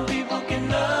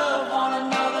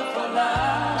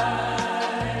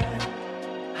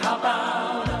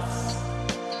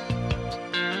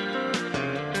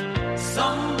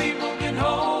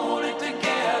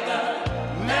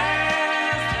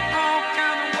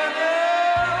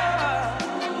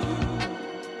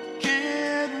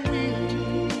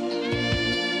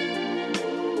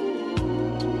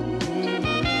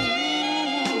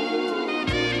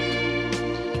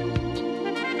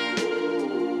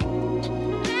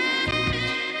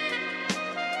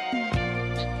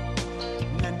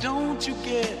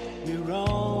 get me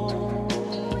wrong.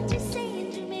 What you saying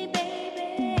to me, baby?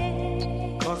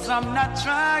 'Cause I'm not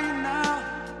trying now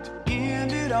to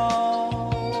end it all.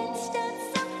 Let's start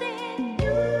something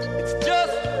new. It's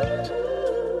just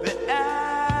that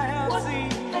I have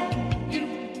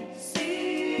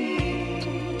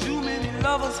seen too many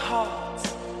lovers' hearts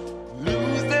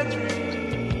lose their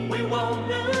dreams. We won't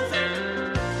lose it.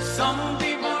 Some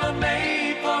people are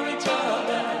made for each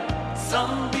other.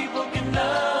 Some people can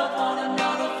love one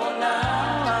another for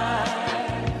life.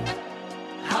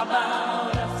 How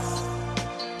about us?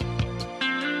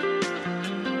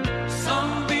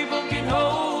 Some people can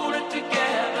hold it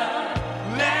together.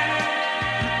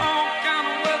 All kind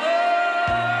of weather.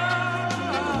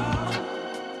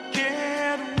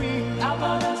 Can we? How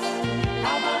about us?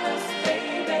 How about us,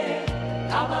 baby?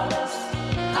 How about us?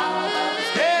 How about us?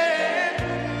 Hey.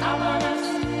 How about us?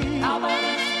 How about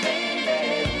us, baby?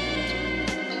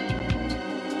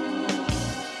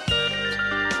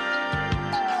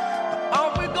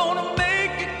 Are we gonna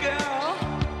make it, girl?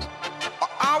 Or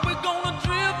are we gonna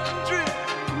drift and drift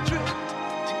and drift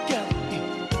together?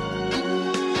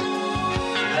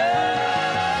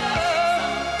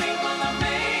 Some people are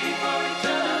made for each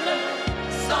other.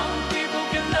 Some people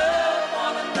can love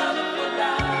one another for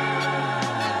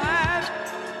life.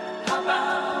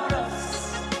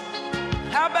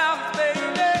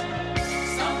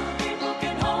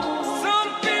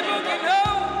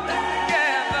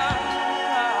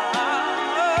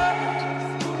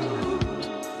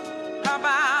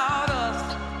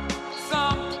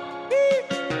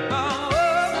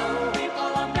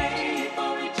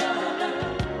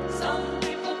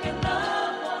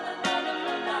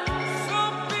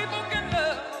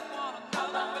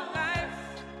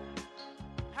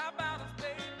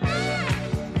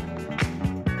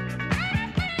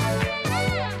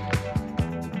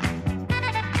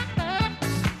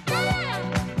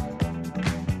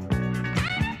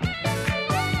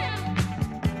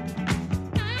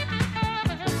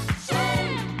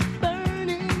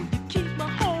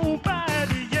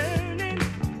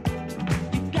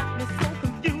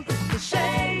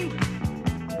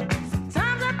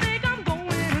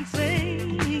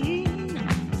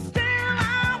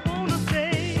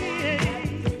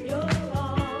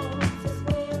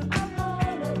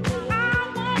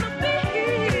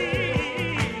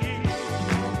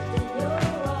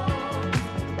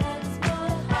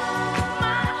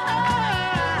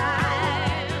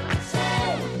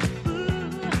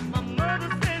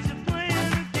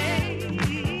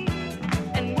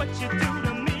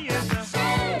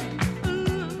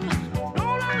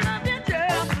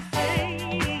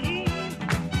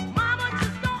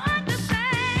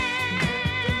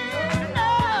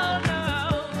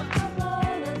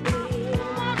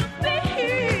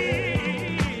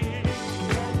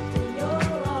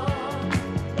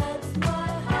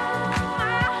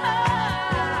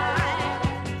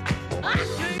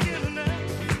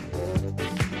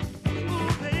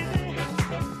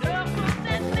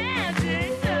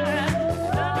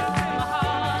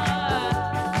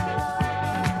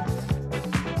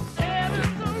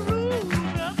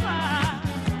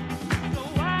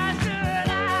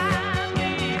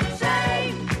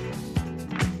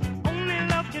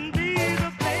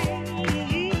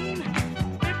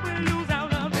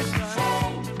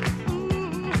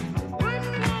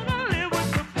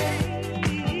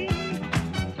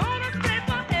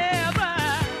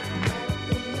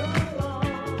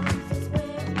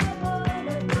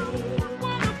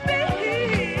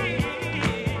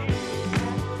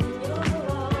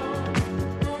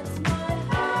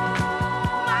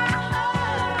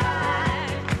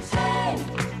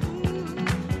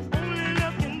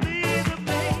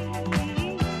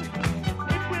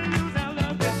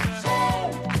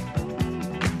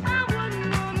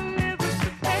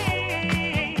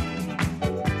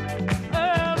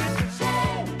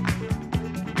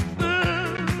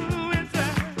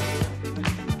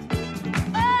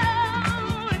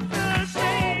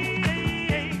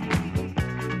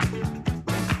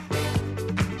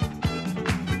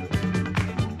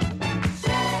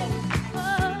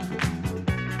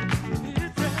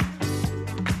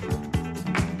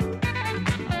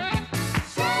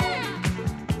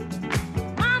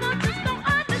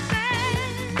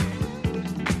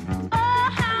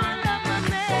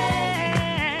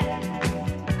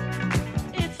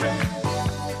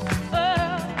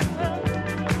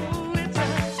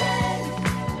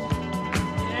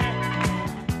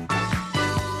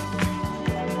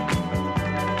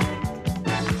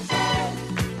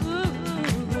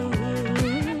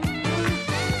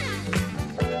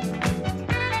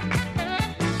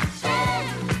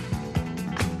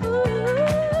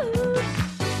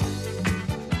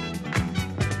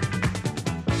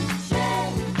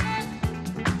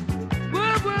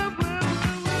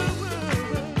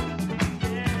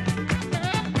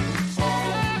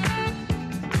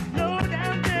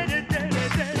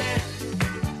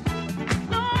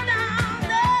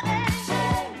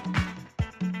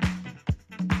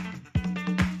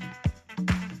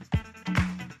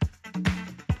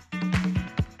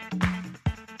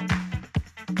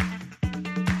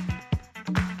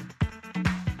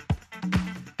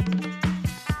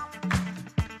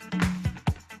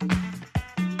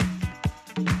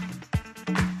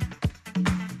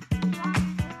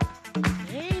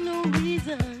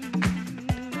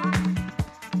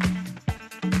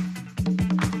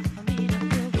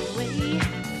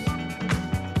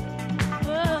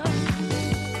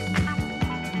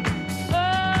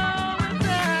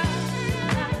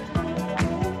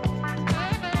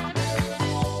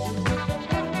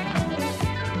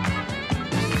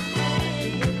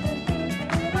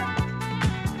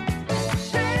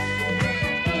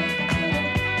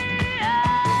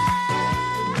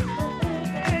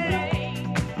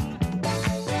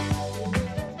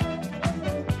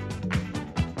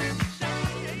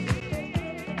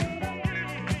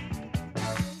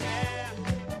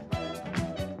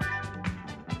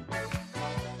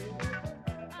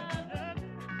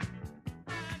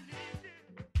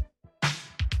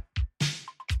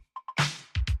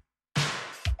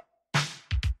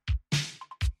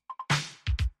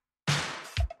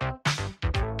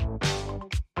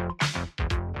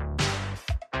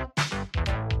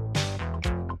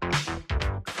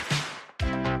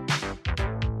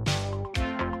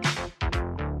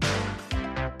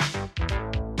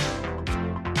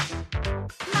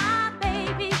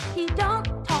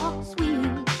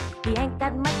 he ain't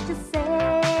got much to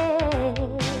say.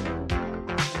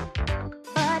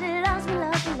 But he loves me,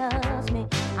 loves me, loves me.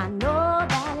 I know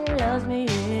that he loves me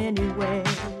anyway.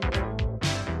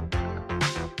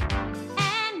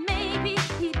 And maybe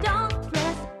he don't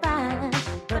dress fine,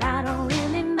 but I don't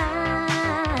really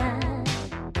mind.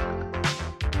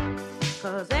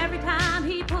 'Cause every time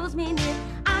he pulls me near,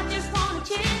 I just wanna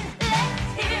cheer.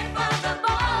 Let's hear it for the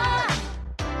boy.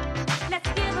 Let's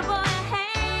give the boy a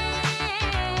hand.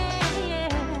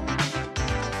 Yeah.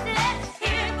 Let's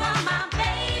hear it for my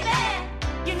baby.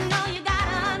 You know you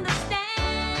gotta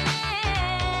understand.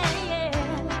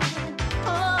 Yeah.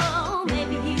 Oh,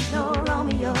 maybe he's no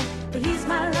Romeo, but he's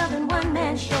my loving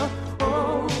one-man show.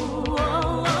 Oh, oh,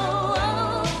 oh,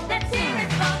 oh. Let's hear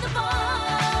it for the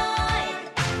boy.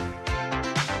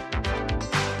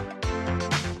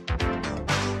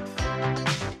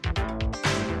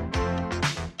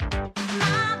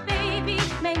 My baby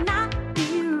may not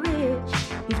be rich,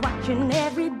 he's watching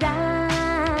every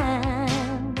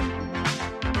dime.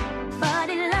 But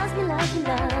he loves me, loves me,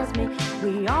 loves me.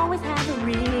 We always have a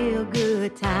real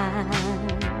good time.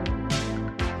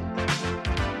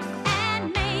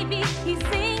 And maybe he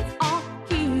sings off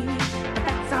key, but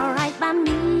that's alright by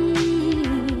me,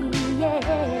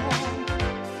 yeah.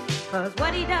 'Cause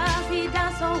what he does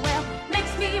so well,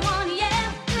 makes me wanna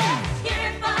yell. Let's hear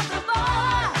it for the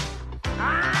boy.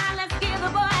 Ah, let's give the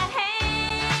boy a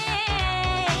hand.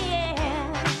 Yeah.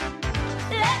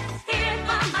 Let's hear it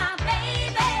for my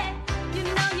baby. You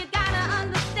know you gotta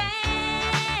understand.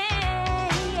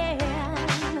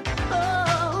 Yeah.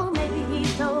 Oh, maybe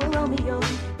he's no Romeo,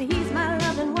 but he's my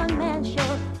loving one-man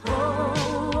show. Oh,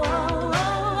 oh, oh,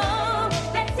 oh.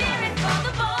 Let's hear it for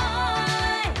the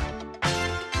boy.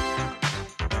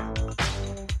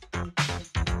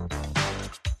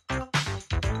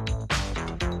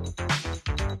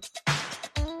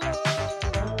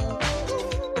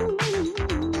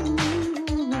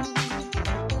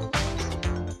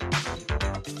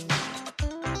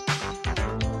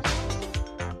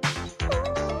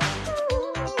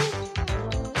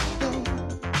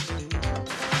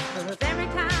 Cause every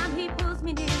time he pulls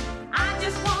me near, I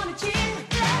just wanna cheer.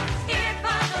 Let's hear it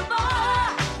for the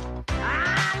boy.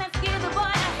 Ah, let's give the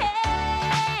boy a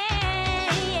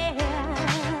hand.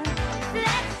 Yeah.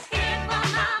 Let's hear it for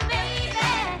my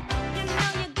baby. You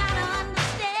know you gotta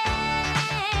understand.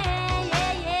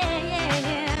 Yeah, yeah,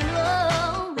 yeah.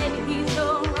 Oh, maybe he's no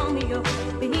Romeo,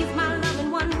 but he's my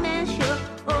loving one-man show.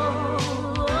 Oh,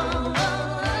 oh, oh,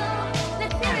 oh.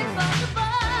 Let's hear it for the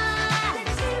boy.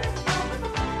 Let's hear it for the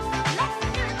boy. Let's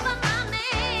hear it for my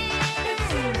man.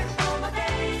 Let's hear it for my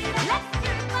baby. Let's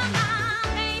hear it for my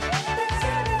baby. Let's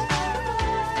hear it for the boy.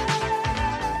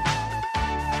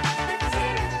 Let's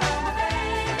hear it for my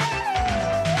baby.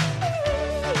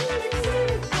 Let's hear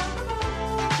it for the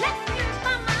boy. Let's hear it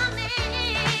for my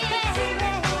man. Let's hear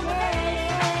it for my baby.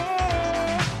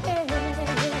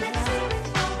 Let's hear it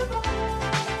for the boy.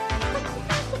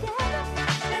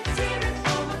 Let's hear it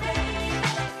for my baby.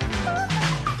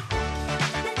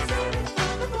 Let's hear it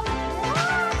for the boy.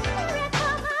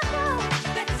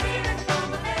 Let's hear it for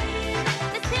my baby.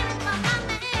 Let's hear it for my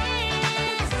man.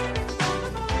 Let's hear it for the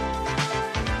boy.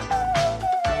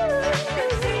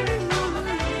 Let's hear it for my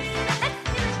baby. Let's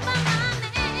hear it for my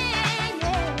man.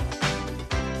 Yeah.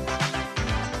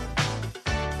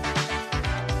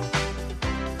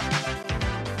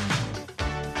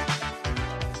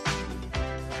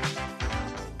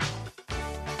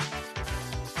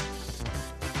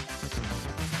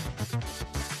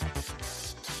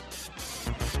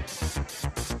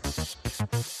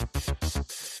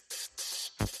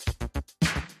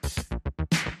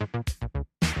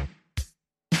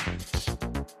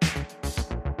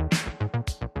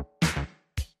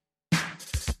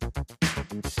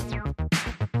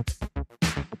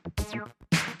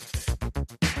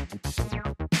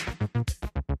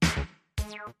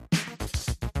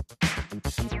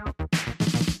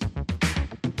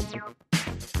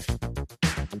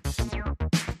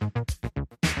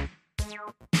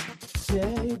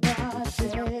 Day by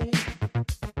day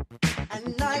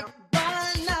and night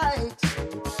by night,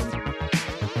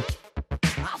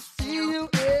 I see you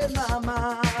in my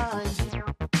mind.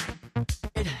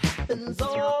 It happens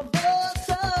all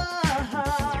the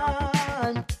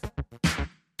time.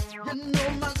 You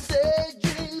know my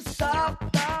daydreams stop,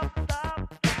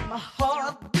 my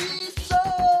heart beats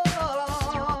on.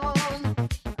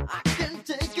 I can't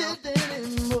take it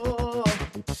anymore.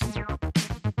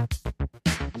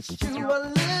 You I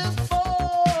live for.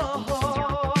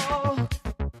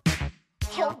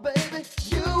 Oh baby,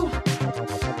 you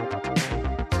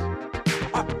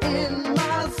are in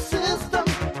my system.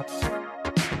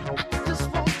 I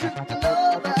just want to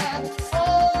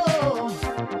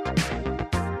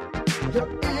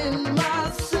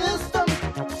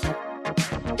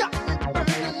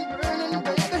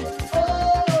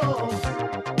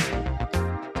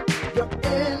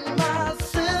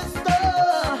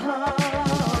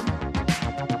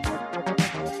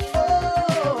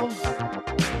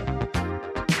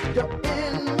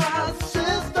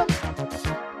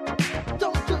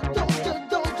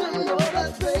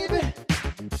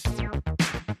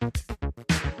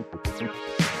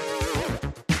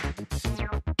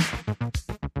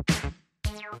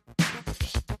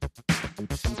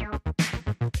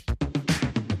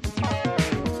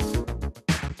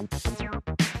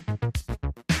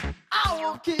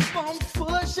I'll keep on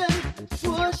pushing,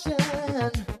 pushing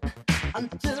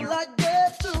until I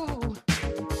get through.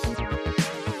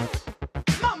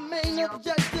 My main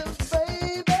objective,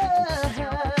 baby,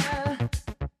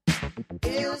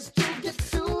 is to get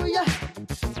to you.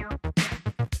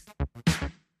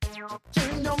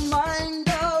 Turn your mind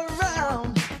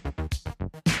around.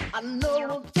 I know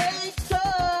it'll take time,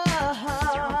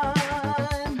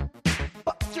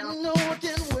 but you know I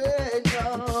can wait.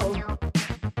 No,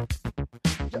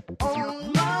 you're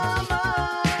on my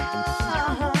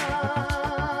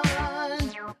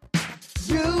mind.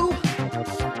 You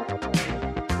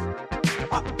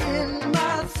are in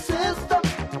my system.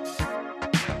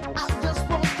 I just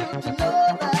want you to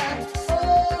know that.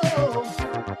 Oh,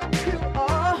 you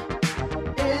are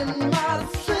in my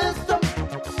system.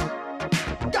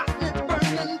 Got me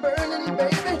burning, burning,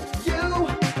 baby. You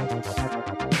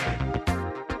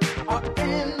are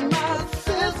in my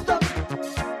system.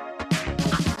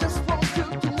 I just want you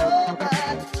to know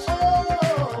that.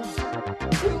 Oh,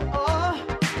 you are.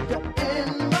 You're in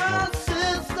my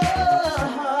system.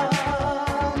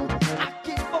 I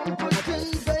keep on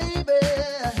pushing, baby.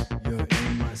 You're in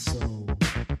my soul.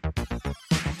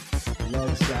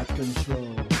 Love's got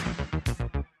control.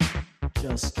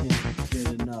 Just can't get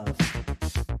enough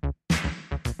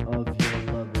of your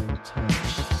loving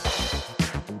touch.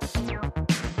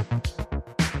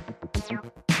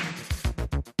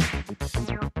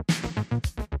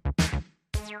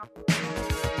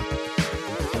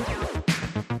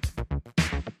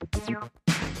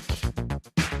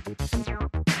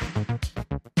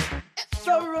 It's a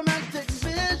romantic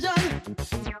vision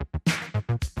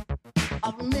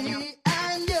of me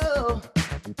and you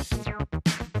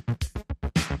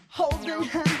holding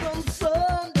hands on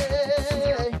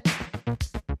Sunday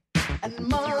and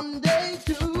Monday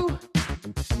too.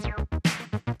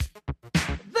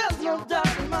 There's no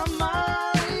doubt in my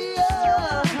mind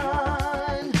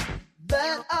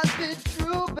that I'd be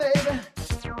true, baby.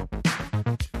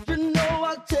 You know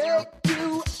I'll take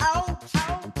you out.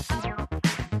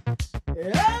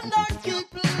 And I keep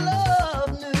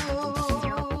love new.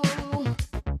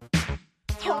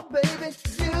 Oh, baby,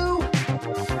 you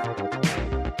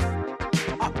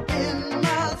are in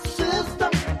my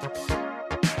system.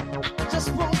 I just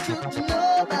want you to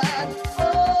know that.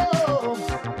 Oh,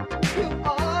 you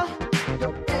are.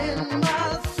 You're in my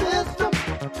system.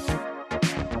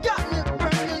 Got me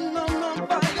burning on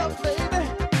fire, baby.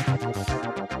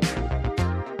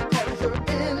 'Cause you're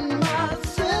in my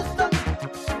system.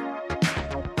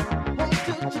 Want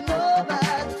you to know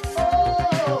that.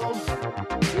 Oh,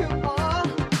 you are.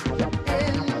 You're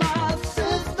in my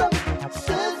system.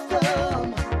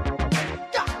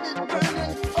 Got me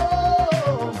burning.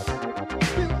 Oh,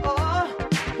 you are.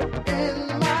 You're in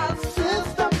my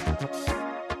system.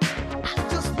 I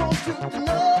just want you to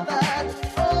know that.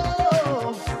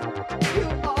 Oh, you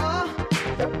are.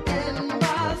 You're in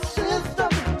my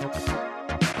system.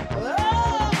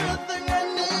 Everything I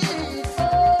need.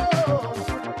 Oh,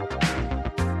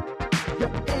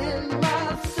 you're in my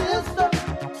system.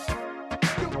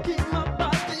 You keep my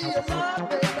body alive,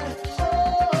 baby.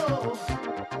 Oh,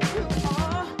 you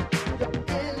are. You're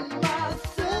in my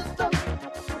system.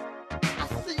 I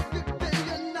see you day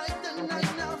and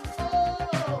night now.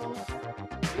 Oh,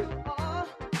 you are.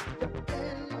 You're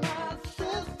in my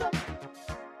system.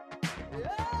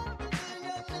 Everything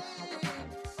I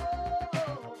need.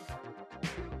 Oh,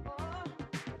 you are.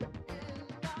 You're in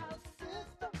my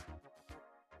system.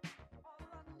 All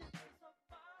I need is a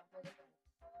fire, baby.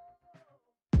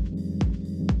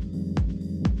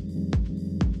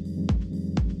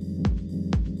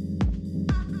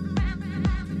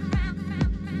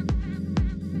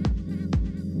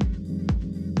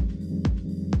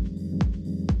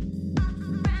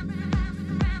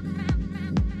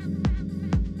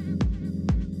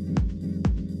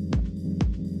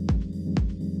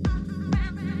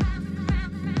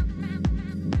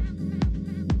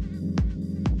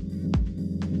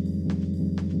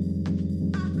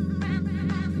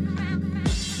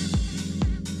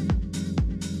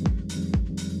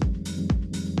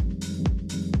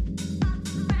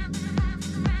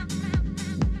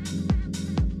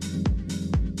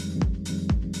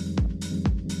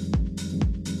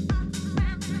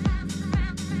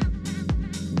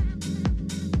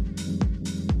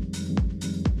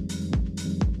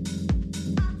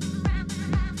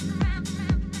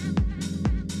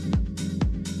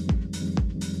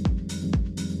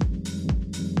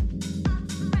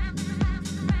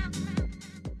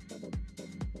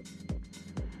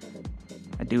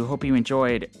 do hope you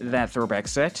enjoyed that throwback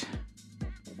set.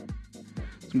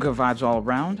 Some good vibes all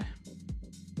around.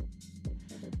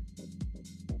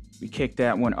 We kicked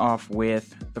that one off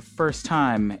with The First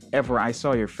Time Ever I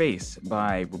Saw Your Face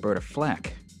by Roberta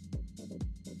Flack.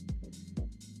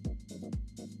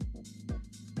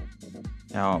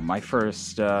 Now, my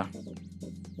first time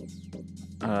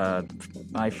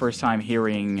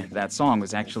hearing that song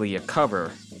was actually a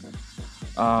cover.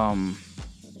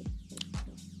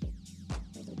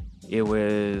 It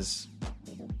was...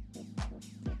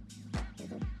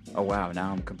 Oh wow!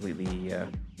 Now I'm completely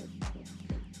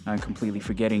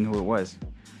forgetting who it was.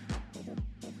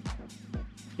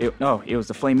 It was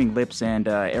the Flaming Lips and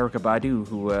Erykah Badu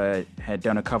who had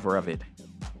done a cover of it.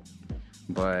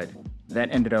 But that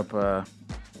ended up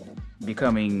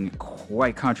becoming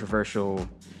quite controversial,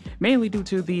 mainly due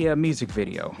to the music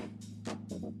video.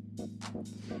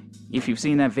 If you've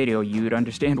seen that video, you'd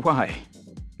understand why.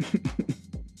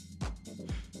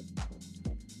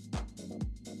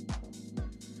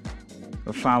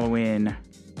 Following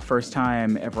First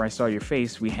Time Ever I Saw Your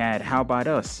Face, we had How About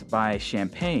Us by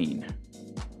Champagne.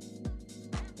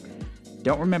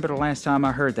 Don't remember the last time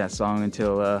I heard that song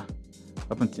until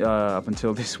up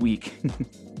until this week.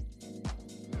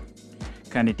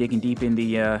 Kind of digging deep in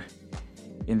the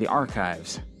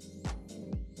archives.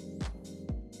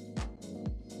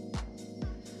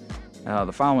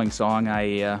 The following song,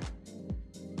 I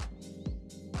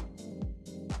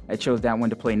chose that one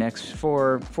to play next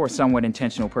for somewhat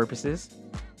intentional purposes.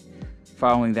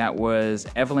 Following that was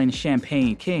Evelyn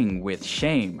Champagne King with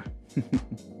Shame.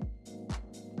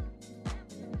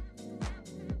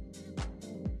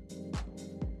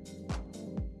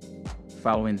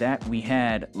 Following that, we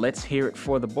had Let's Hear It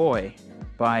for the Boy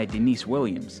by Denise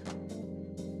Williams.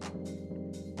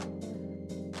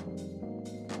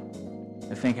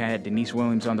 I think I had Denise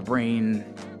Williams on the brain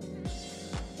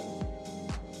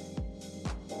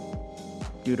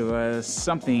due to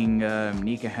something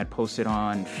Nika had posted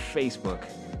on Facebook.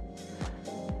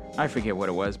 I forget what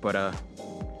it was, but I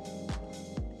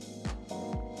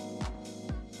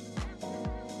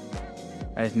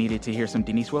just needed to hear some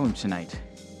Denise Williams tonight.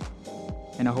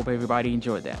 And I hope everybody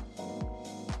enjoyed that.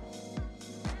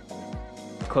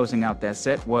 Closing out that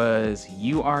set was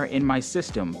You Are In My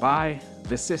System by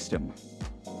The System.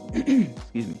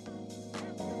 Excuse me.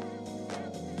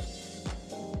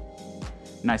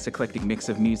 Nice eclectic mix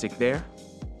of music there.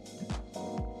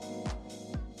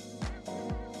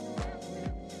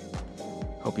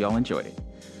 Hope y'all enjoyed it.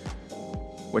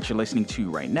 What you're listening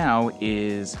to right now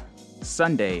is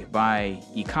Sunday by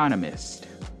Economist.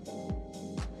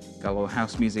 Got a little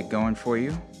house music going for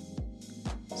you.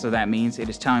 So that means it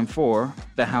is time for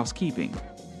the housekeeping.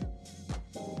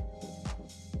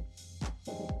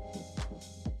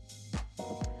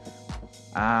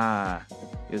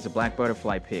 It was a black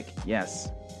butterfly pic. Yes,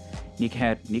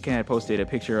 Nika had posted a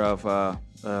picture of a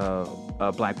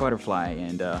black butterfly,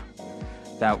 and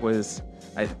that was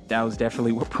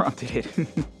definitely what prompted it.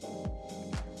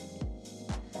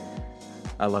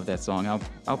 I love that song.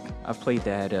 I've played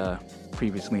that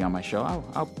previously on my show.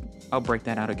 I'll break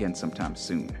that out again sometime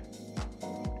soon.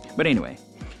 But anyway.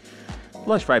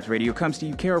 Lush Vibes Radio comes to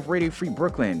you care of Radio Free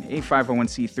Brooklyn, a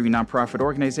 501c3 nonprofit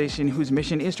organization whose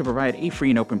mission is to provide a free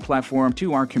and open platform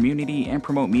to our community and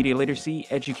promote media literacy,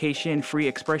 education, free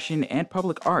expression, and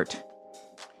public art.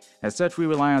 As such, we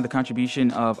rely on the contribution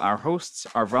of our hosts,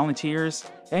 our volunteers,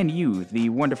 and you, the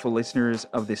wonderful listeners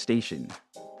of this station.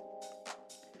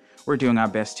 We're doing our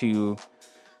best to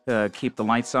keep the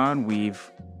lights on.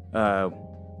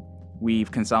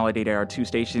 We've consolidated our two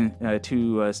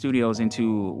studios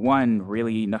into one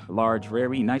really large,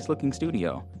 very nice-looking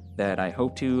studio that I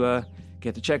hope to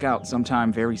get to check out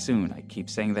sometime very soon. I keep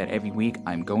saying that every week.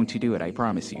 I'm going to do it, I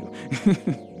promise you.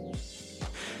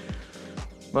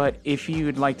 But if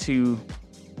you'd like to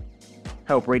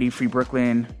help Radio Free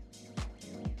Brooklyn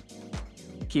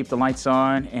keep the lights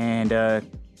on and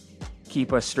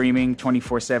keep us streaming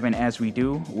 24/7 as we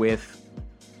do with,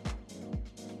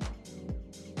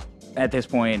 at this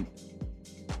point,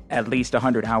 at least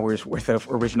 100 hours worth of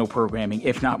original programming,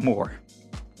 if not more.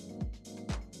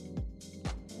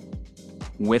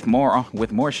 With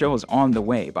more shows on the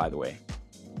way, by the way.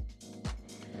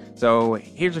 So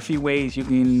here's a few ways you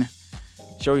can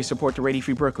show your support to Radio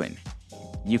Free Brooklyn.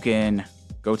 You can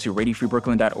go to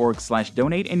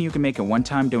radiofreebrooklyn.org/donate, and you can make a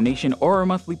one-time donation or a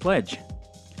monthly pledge.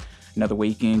 Another way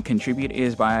you can contribute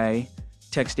is by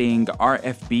texting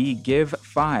RFB Give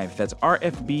 5. That's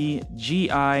RFBGIVE,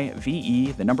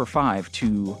 the number 5,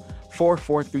 to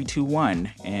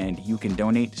 44321, and you can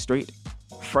donate straight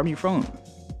from your phone.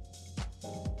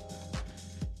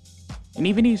 An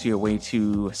even easier way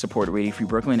to support Radio Free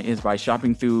Brooklyn is by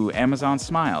shopping through Amazon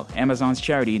Smile, Amazon's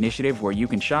charity initiative where you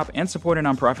can shop and support a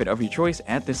nonprofit of your choice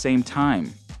at the same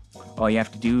time. All you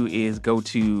have to do is go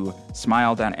to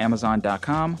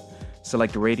smile.amazon.com,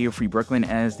 select Radio Free Brooklyn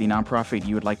as the nonprofit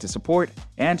you would like to support,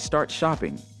 and start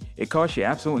shopping. It costs you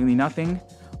absolutely nothing.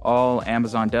 All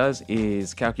Amazon does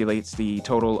is calculates the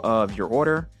total of your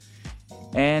order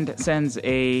and sends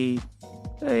a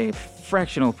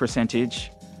fractional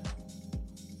percentage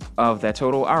of that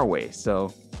total our way.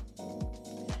 So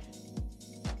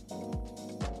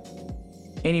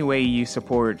any way you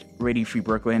support Radio Free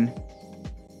Brooklyn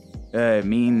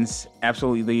means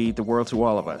absolutely the world to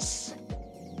all of us.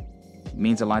 It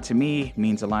means a lot to me,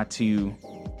 means a lot to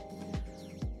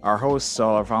our hosts,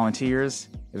 all our volunteers,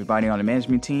 everybody on the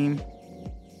management team.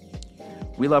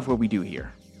 We love what we do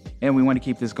here, and we want to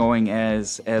keep this going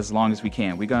as long as we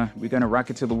can. We're gonna rock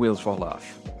it till the wheels fall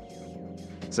off.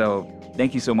 So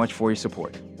thank you so much for your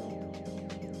support.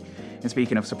 And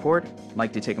speaking of support, I'd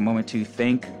like to take a moment to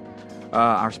thank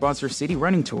our sponsor, City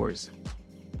Running Tours.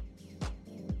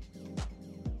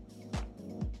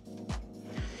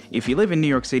 If you live in New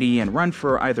York City and run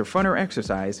for either fun or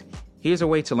exercise, here's a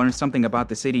way to learn something about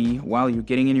the city while you're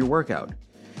getting in your workout.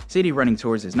 City Running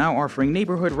Tours is now offering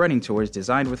neighborhood running tours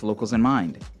designed with locals in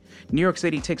mind. New York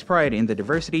City takes pride in the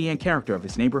diversity and character of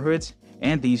its neighborhoods,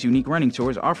 and these unique running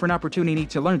tours offer an opportunity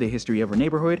to learn the history of your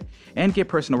neighborhood and get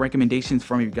personal recommendations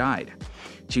from your guide.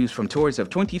 Choose from tours of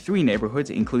 23 neighborhoods,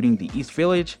 including the East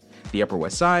Village, the Upper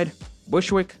West Side,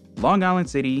 Bushwick, Long Island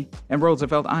City, and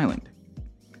Roosevelt Island.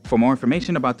 For more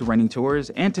information about the running tours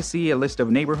and to see a list of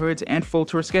neighborhoods and full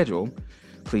tour schedule,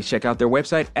 please check out their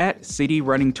website at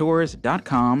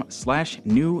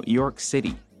cityrunningtours.com/New York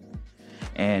City.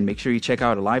 And make sure you check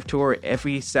out a live tour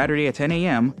every Saturday at 10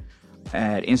 a.m.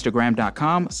 at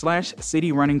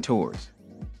instagram.com/cityrunningtours.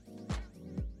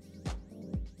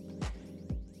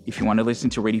 If you want to listen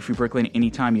to Radio Free Brooklyn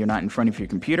anytime you're not in front of your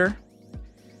computer,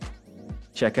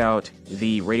 check out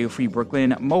the Radio Free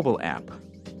Brooklyn mobile app,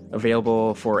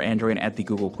 available for Android at the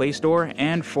Google Play Store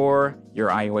and for your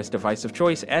iOS device of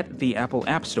choice at the Apple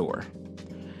App Store.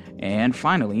 And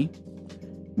finally,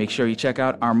 make sure you check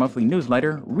out our monthly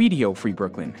newsletter, Radio Free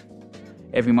Brooklyn.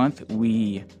 Every month,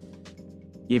 we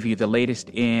give you the latest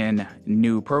in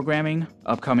new programming,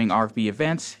 upcoming RFB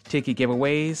events, ticket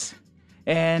giveaways,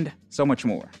 and so much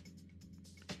more.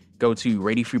 Go to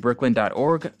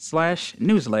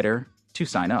radiofreebrooklyn.org/newsletter to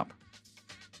sign up.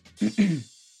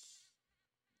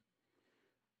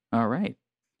 All right.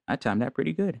 I timed that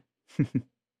pretty good. We're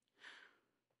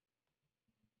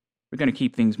going to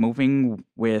keep things moving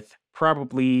with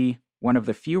probably one of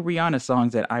the few Rihanna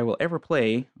songs that I will ever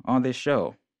play on this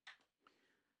show.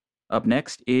 Up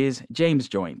next is James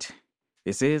Joint.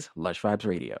 This is Lush Vibes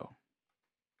Radio.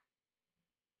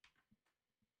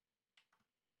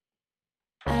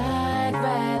 I'd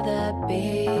rather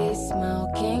be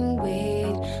smoking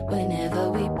weed whenever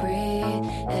we breathe.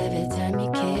 Every time you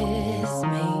kiss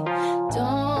me,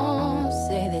 don't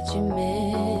say that you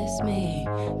miss me.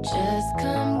 Just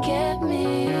come get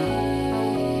me.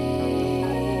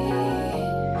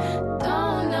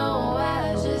 Don't know,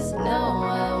 I just know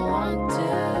I want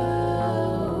to.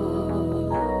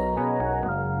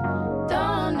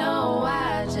 Don't know,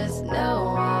 I just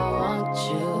know I want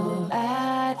you.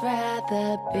 I'd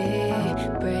rather be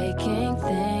breaking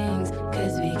things,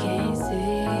 'cause we can't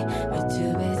see. We're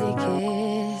too busy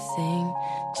kissing,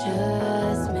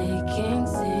 just making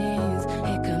scenes.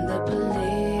 Here come the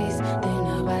police, they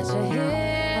know about your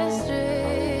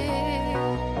history.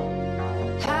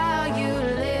 How you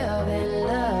live and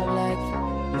love like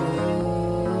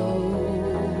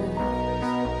fools.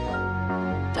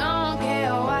 Don't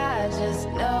care why, just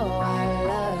know I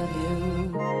love you.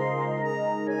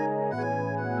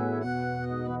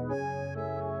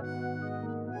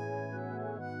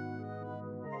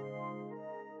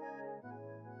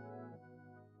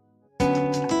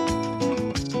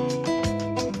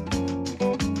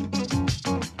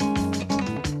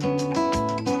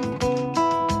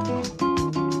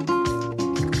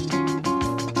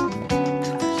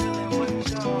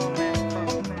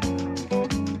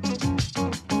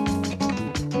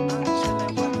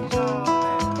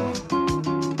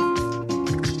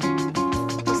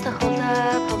 What's the hold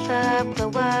up,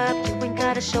 blow up? You ain't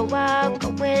gotta show up, go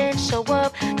in, show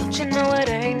up. Don't you know it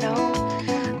ain't no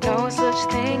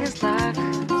such thing as luck?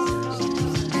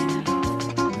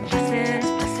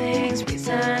 Blessings,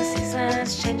 reasons,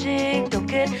 seasons changing. Don't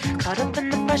get caught up in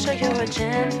the pressure, you're a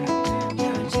gem.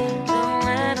 Don't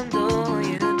let them do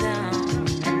you down.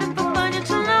 And if I find you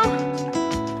too low,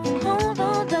 hold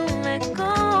on, don't let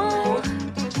go.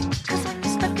 'Cause when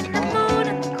you're stuck in the mood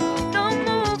and the cold don't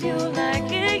move you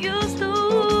like it used to.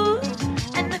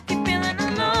 And if you're feeling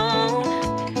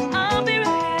alone, I'll be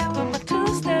right here with my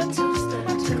two-step. So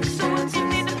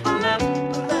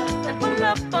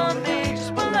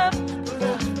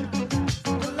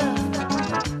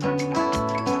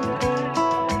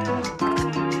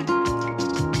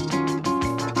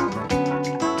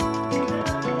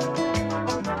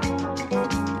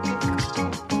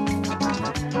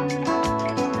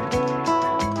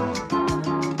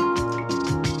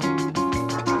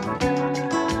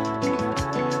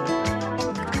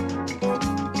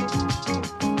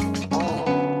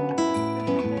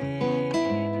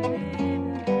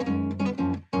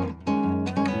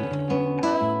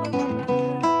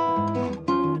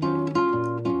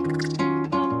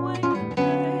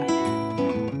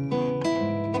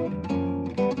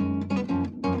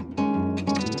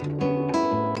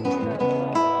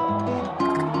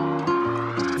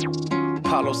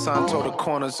Palo Santo, the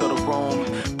corners of the room.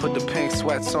 Put the pink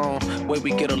sweats on, way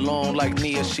we get along like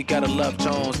Nia, she gotta love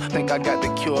Jones. Think I got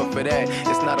the cure for that,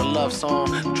 it's not a love song.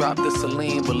 Drop the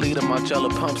Celine, but lead the Margiela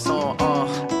pumps on,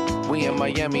 We in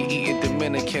Miami eating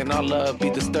Dominican. Our love be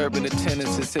disturbing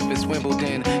attendance as if it's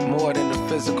Wimbledon. More than the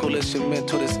physical, it's your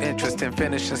mental that's interesting.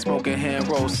 Finishing smoking hand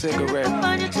roll cigarette.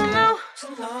 Find it too low.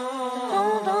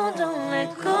 Hold on, don't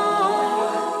let go.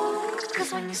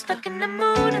 Cause when you're stuck in the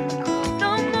mood and the groove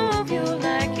don't move you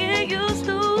like it used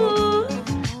to,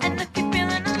 and if you're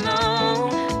feeling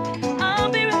alone,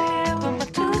 I'll be right here with my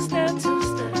two-step.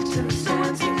 So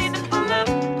if you need to pull up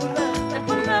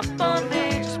on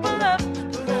me, just pull up.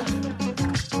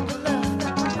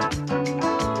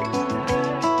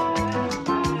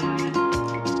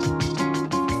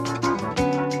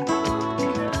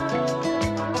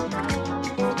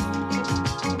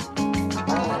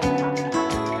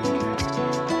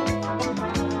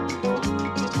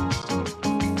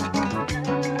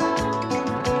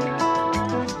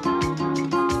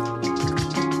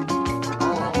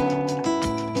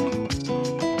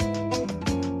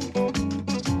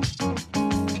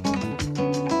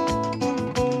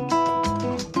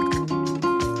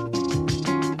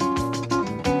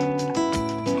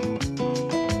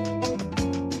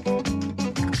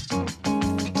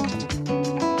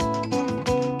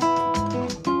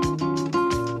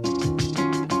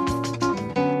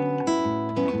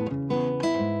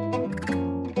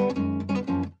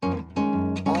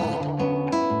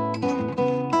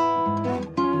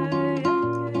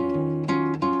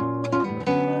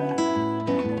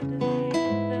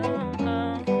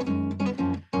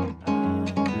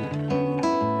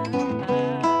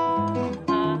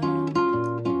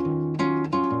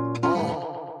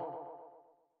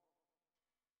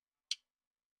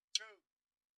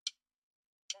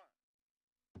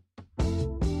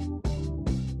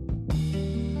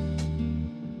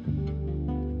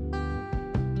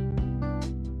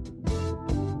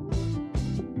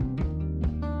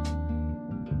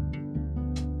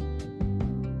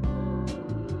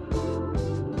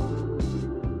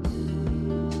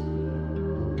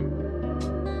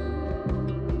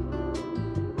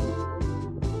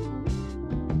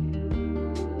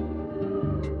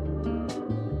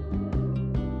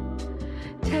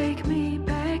 Take me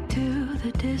back to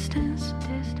the distance.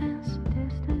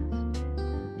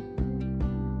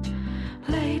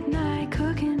 Late night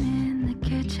cooking in the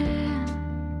kitchen.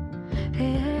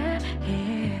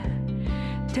 Yeah.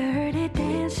 Dirty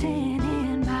dancing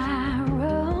in my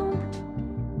room.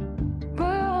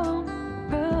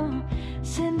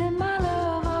 Sending my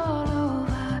love all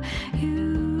over you.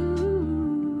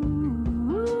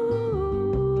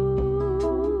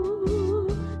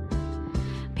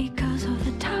 Because of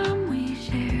the time we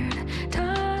shared,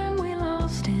 time we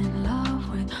lost in love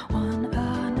with one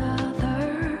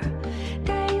another.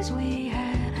 Days we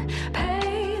had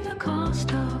paid the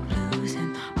cost of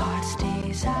losing heart's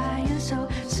desire so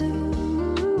soon.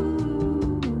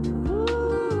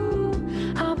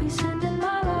 I'll be sending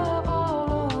my love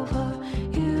all over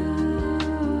you.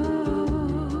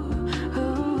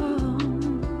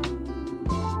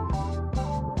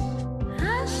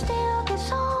 I still get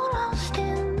so lost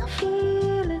in the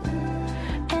feeling,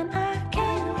 and I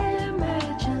can't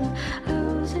imagine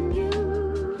losing you.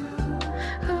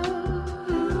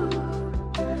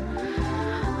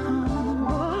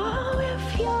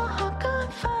 If your heart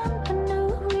could find a new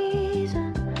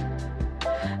reason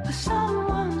for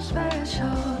someone special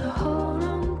to hold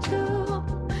on to,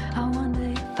 I wonder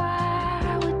if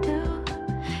I would do.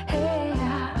 Hey,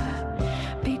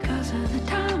 because of the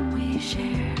time we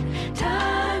shared,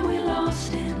 time we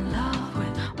lost in love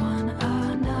with one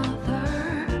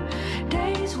another.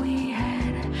 Days we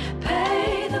had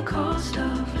paid the cost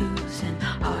of losing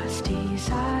heart's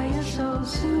desire so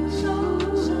soon.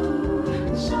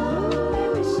 So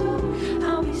very soon,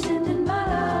 I'll be sending my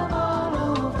love all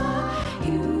over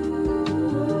you.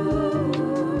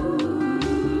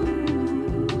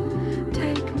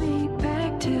 Take me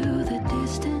back to the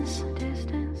distance.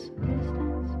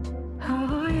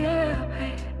 Oh yeah,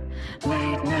 babe.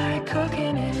 Late night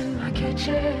cooking in my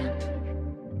kitchen.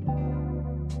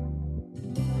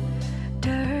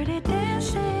 Dirty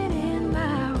dancing in my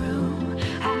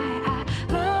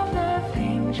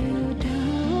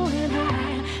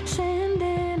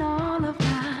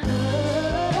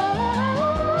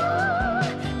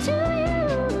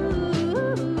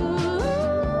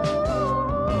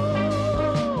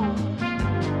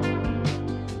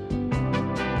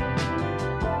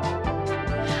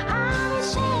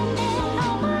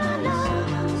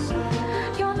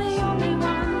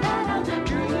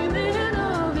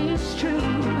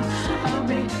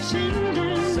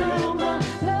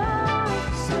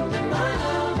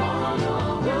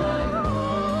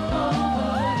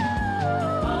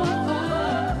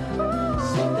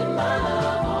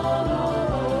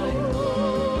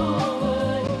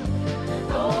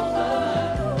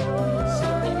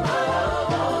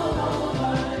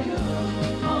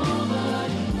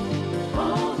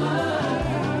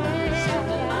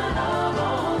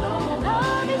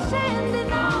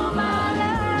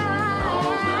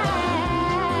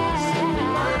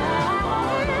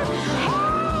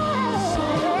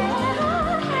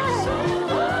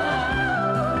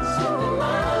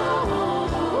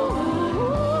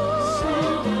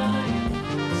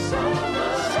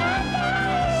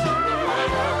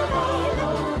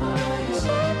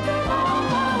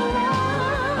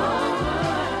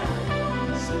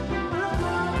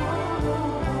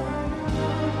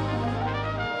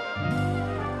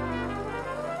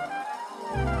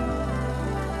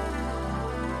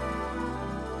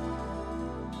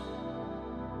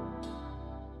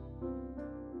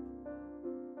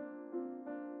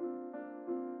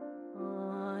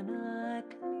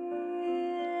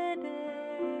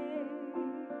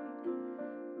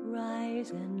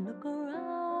rise and look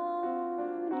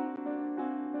around you,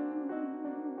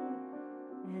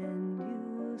 and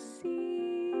you'll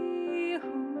see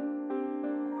who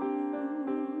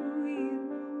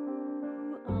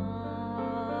you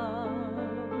are.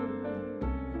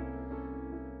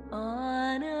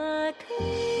 On a clear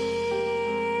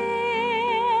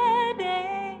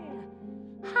day,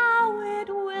 how it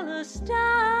will astound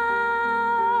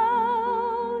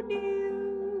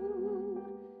you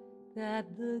that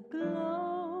the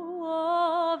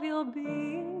glow of your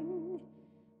being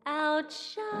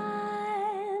outshines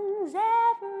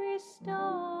every star.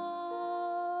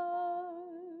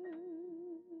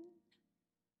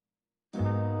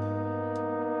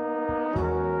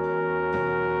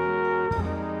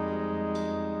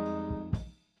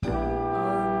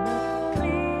 On a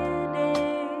clear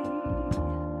day,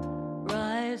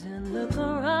 rise and look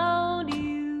around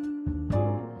you,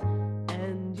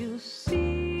 and you'll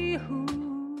see who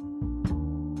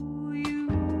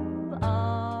you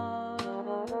are.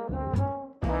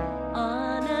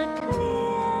 On a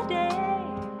clear day,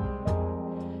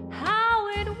 how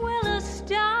it will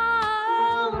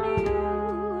astound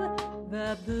you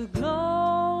that the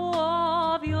glow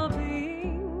of your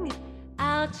being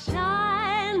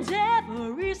outshines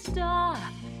every star.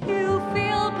 You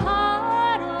feel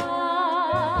part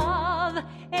of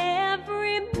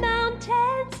every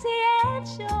mountain, sea and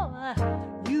shore.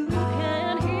 You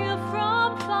can hear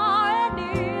from far and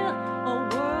near a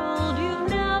world you've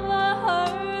never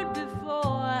heard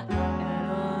before.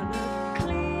 And on a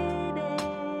clear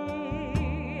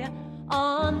day,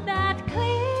 on that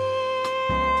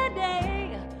clear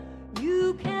day,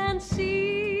 you can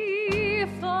see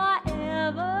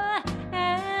forever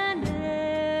and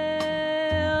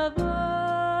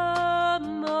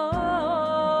on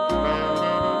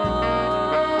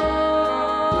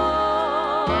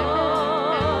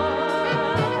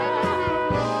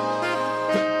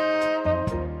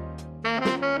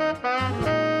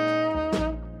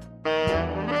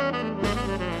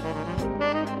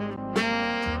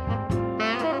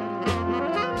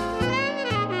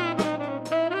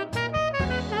a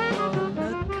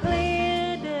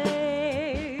clear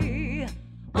day,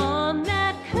 on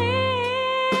that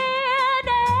clear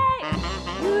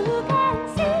day, you can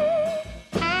see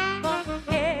forever. You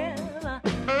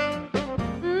can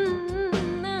see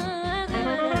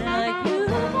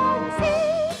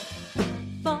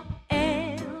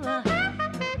forever.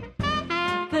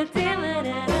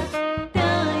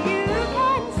 You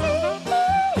can see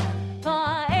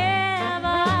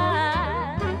forever.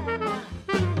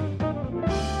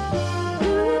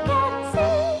 You can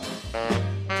see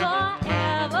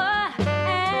forever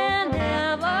and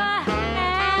ever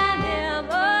and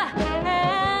ever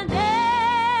and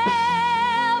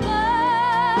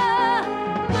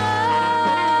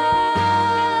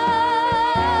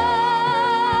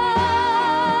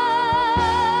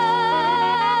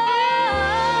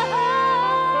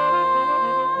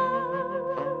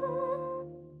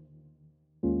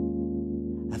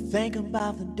I think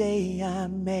about the day I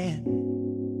met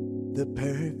the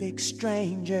perfect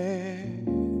stranger.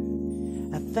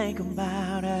 I think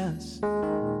about us.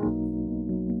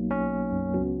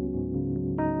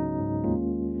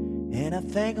 And I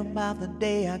think about the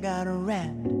day I got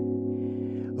wrapped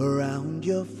around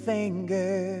your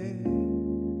finger.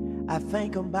 I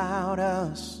think about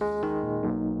us.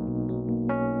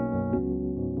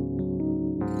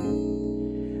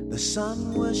 The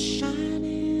sun was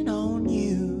shining on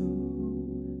you.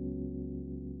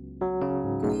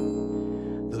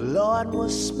 The Lord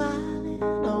was smiling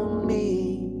on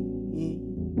me.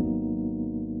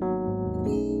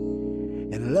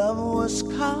 And love was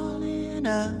calling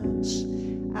us.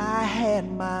 I had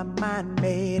my mind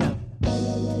made up.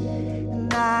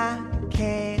 And I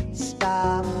can't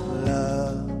stop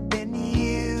loving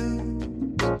you.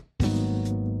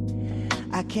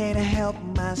 I can't help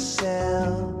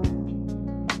myself.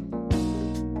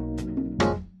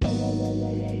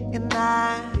 And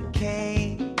I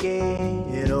can't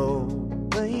get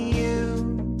over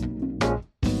you.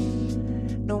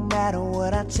 No matter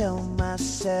what I tell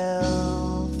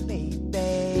myself,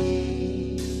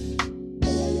 baby.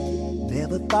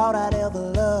 Never thought I'd ever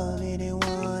love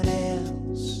anyone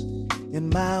else. In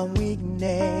my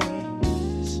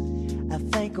weakness, I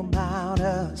think about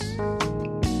us.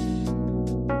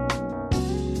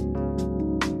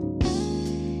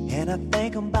 And I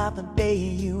think about the day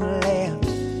you left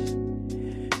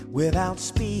without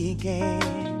speaking.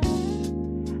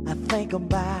 I think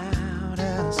about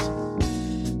us.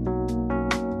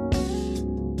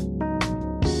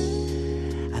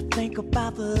 I think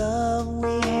about the love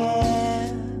we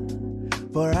have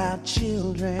for our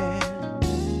children.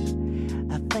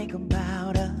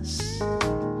 us.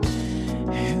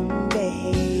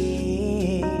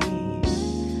 Babe,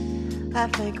 I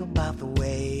think about the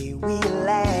way we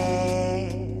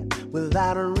laugh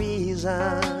without a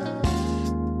reason.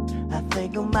 I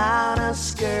think about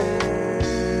us,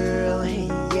 girl,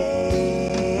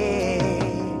 yeah.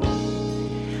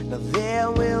 Now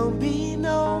there will be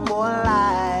no more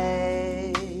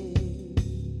lies.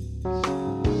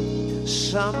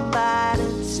 Somebody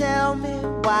tell me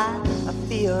why I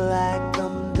feel like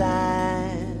I'm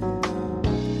dying.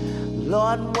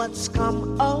 Lord, what's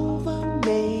come over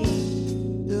me?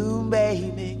 Ooh,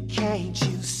 baby, can't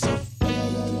you see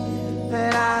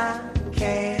that I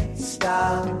can't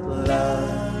stop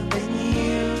loving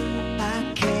you?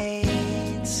 I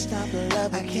can't stop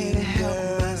loving you. I can't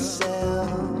help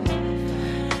myself.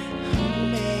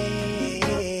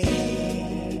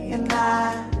 And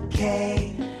I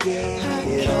can't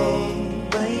get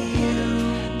over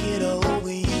you. Get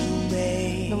over you,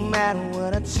 babe. No matter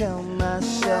what I tell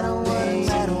myself, no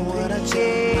matter what I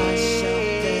tell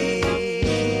myself,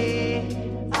 babe,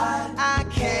 I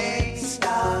can't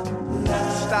stop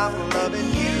loving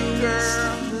you, girl.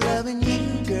 Stop loving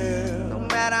you, girl. No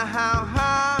matter how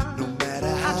hard, no matter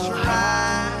how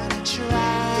hard I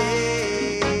try,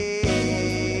 yeah.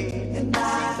 And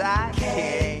I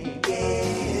can't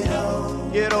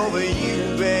get over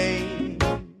you, babe.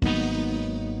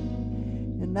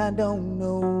 And I don't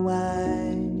know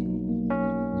why.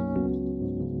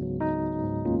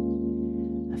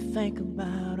 I think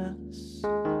about us.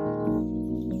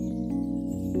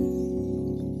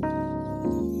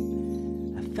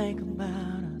 I think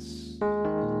about us.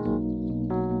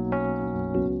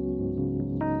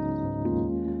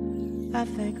 I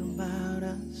think about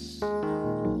us.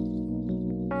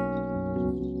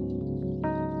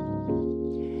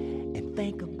 And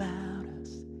think about us.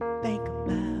 Think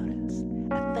about us.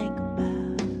 I think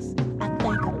about us. I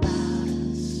think about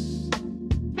us.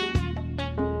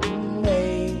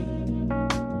 Babe,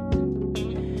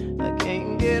 I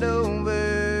can't get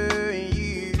over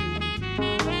you.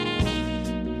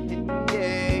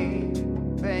 Yeah,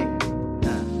 babe.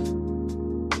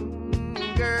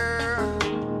 Girl,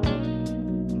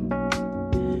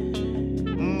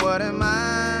 what am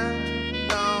I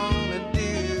gonna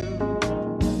do,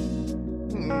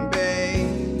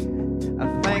 babe?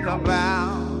 I think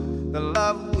about the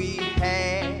love we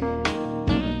had.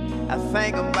 I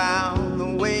think about the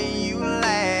way you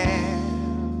laugh,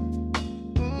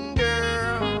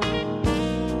 girl.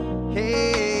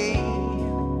 Hey,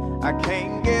 I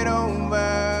can't get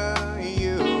over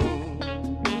you.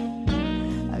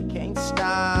 I can't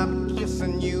stop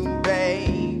kissing you,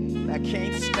 babe. I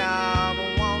can't stop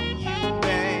wanting you,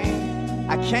 babe.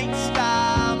 I can't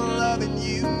stop loving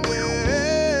you, girl.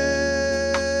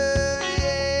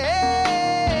 Yeah.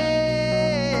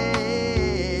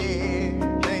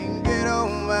 Can't get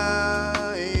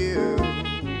over you.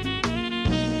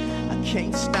 I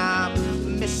can't stop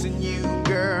missing you,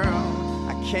 girl.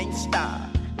 I can't stop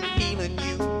feeling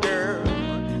you, girl.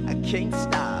 I can't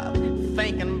stop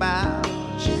thinking about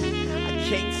you. I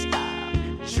can't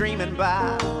stop dreaming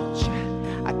about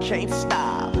you. I can't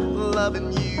stop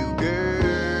loving you,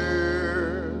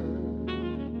 girl.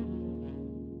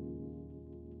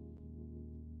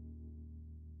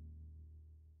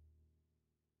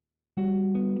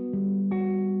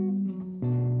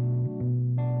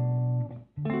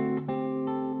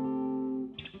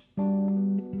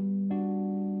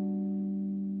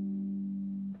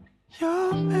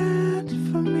 You're meant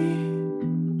for me.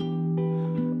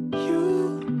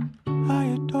 You I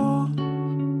adore.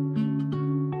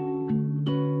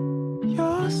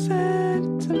 You're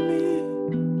sent to me.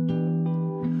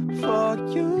 For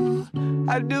you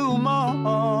I do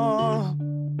more.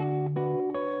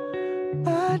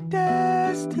 My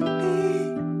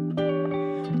destiny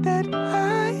that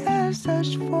I have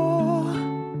searched for.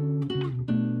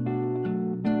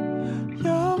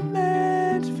 You're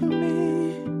meant for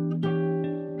me.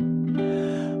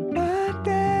 My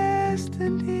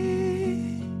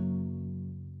destiny.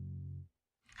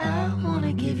 I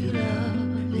wanna give you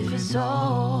love if it's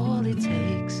all it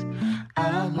takes.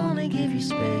 I wanna give you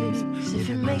space if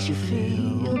it makes you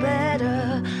feel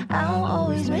better. I'll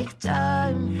always make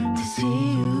time to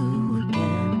see you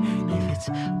again. If it's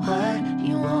what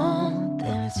you want,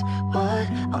 then it's what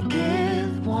I'll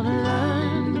give. Wanna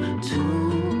learn to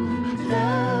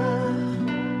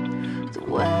love the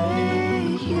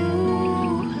way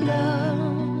you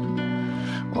love.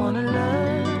 Wanna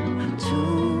learn to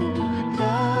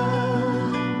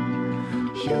love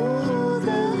you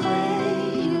the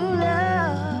way you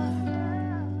love.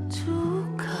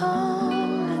 To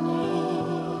come to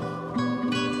me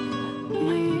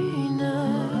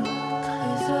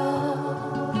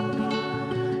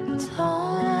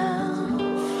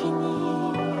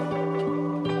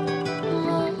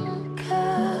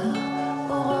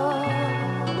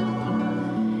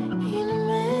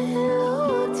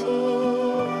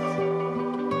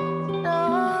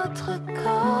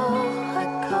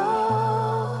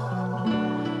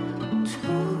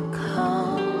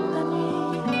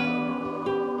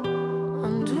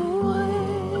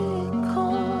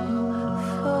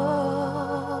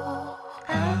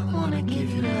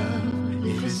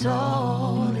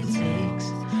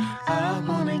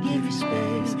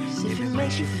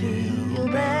you feel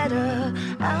better.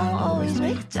 I'll always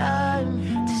make time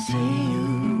to see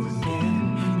you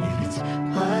again. If it's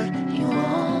what you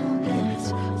want, then it's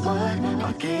what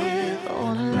I'll give. I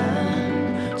wanna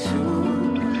learn to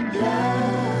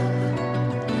love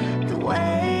the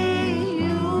way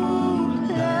you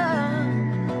love.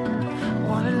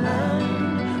 Wanna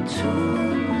learn to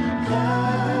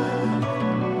love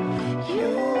you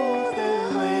the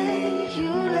way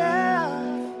you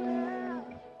love.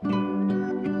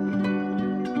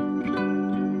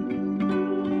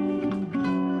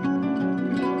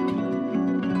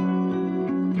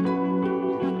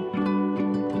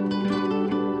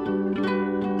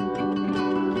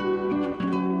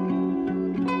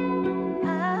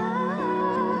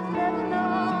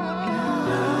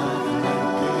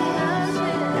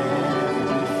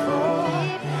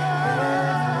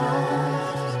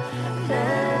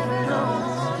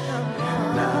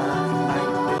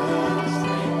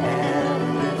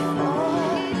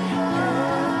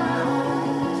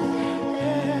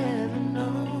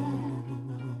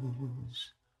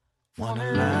 Wanna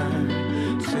learn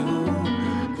to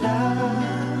love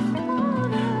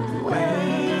the way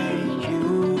you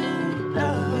love.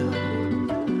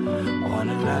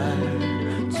 Wanna learn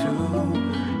to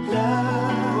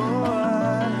love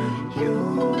you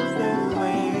the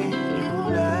way you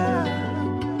love.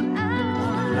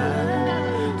 Wanna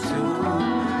learn to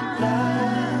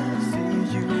love you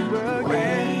the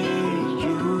way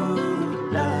you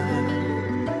love.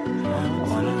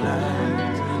 Wanna learn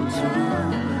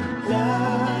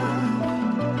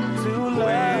to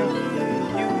love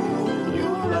you, you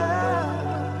love.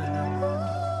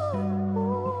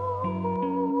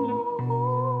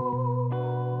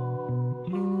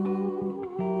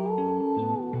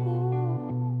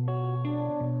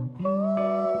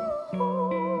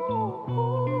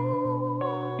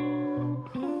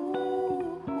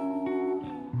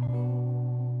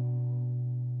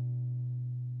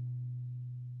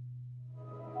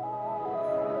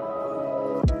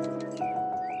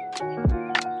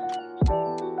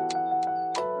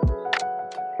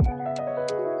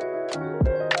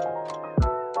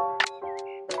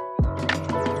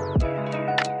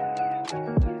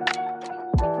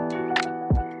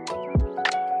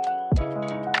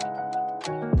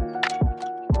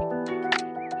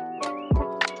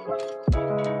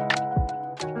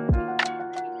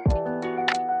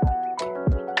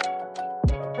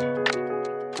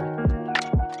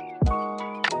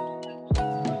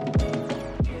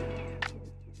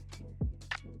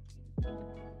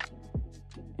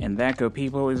 And that, good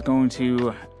people, is going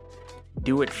to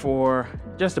do it for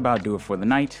the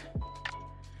night.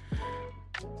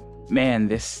 Man,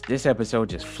 this episode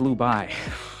just flew by.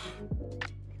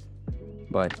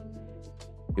 But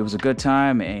it was a good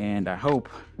time, and I hope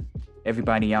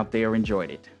everybody out there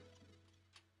enjoyed it.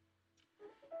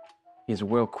 Here's a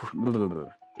real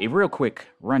quick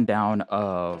rundown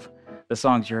of the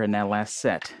songs you heard in that last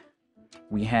set.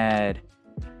 We had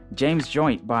James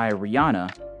Joint by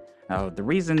Rihanna. The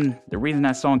reason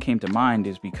that song came to mind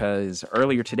is because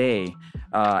earlier today,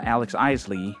 Alex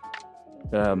Isley,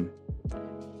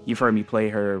 you've heard me play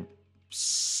her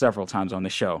several times on the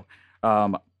show,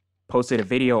 posted a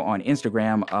video on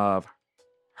Instagram of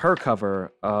her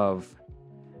cover of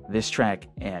this track,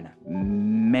 and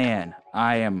man,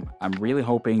 I'm really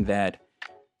hoping that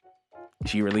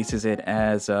she releases it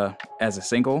as a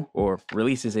single or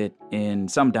releases it in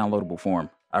some downloadable form.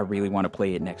 I really want to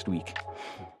play it next week.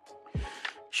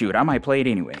 Shoot, I might play it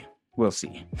anyway. We'll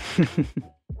see.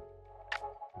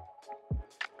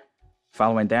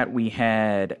 Following that, we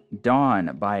had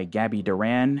Dawn by Gabby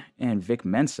Duran and Vic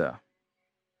Mensa.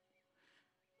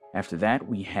 After that,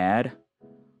 we had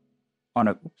On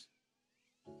a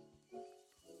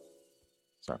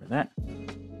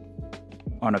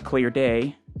Clear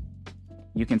Day,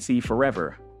 You Can See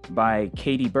Forever by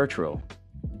Katie Burtrill.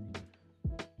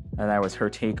 That was her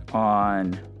take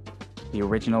on the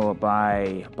original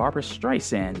by Barbra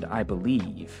Streisand, I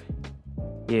believe,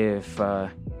 if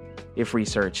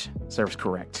research serves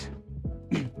correct.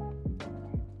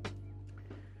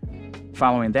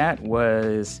 Following that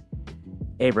was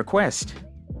a request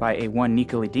by a one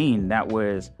Nika Ladine. That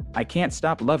was I Can't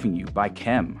Stop Loving You by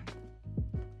Kem.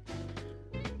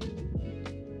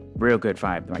 Real good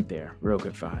vibe right there. Real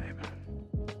good vibe.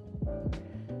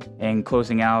 And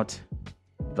closing out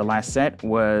the last set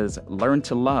was Learn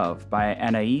to Love by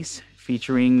Anais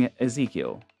featuring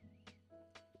Ezekiel.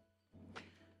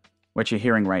 What you're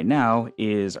hearing right now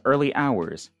is Early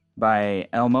Hours by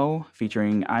Elmo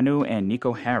featuring Anu and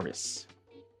Nico Harris.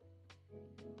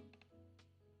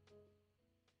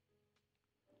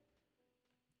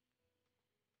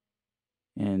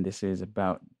 And this is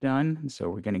about done. So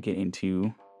we're going to get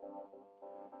into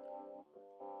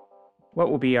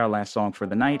what will be our last song for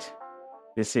the night.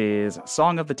 This is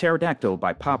Song of the Pterodactyl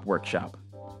by Pop Workshop.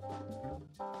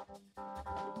 A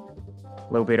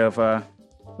little bit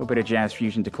of jazz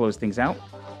fusion to close things out.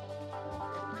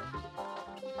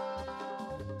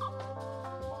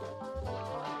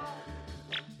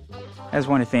 I just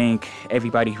want to thank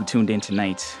everybody who tuned in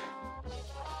tonight.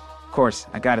 Of course,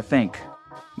 I gotta thank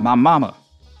my mama.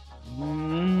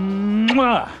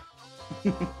 Mwah!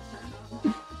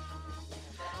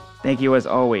 Thank you as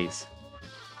always.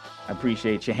 I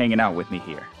appreciate you hanging out with me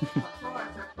here.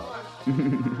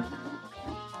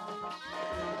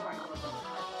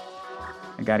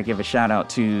 I gotta give a shout out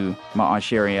to my Aunt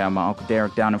Sherry and my Uncle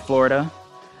Derek down in Florida.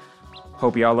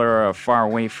 Hope y'all are far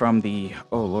away from the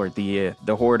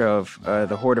horde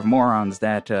of morons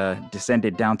that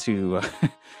descended down to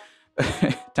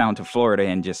down to Florida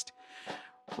and just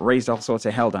raised all sorts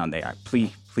of hell down there.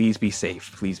 Please be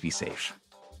safe. Please be safe.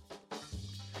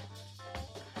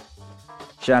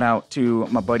 Shout out to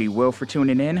my buddy Will for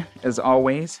tuning in, as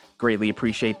always. Greatly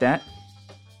appreciate that.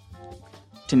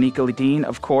 To Nika Ladine,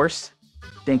 of course.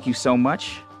 Thank you so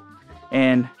much.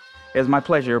 And it was my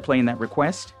pleasure playing that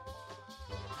request.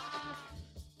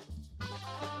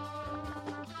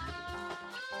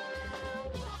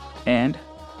 And,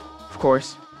 of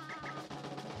course,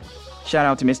 shout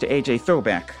out to Mr. AJ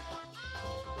Throwback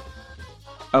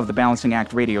of the Balancing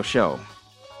Act radio show,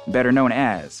 better known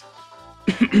as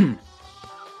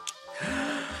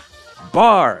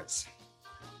Bars.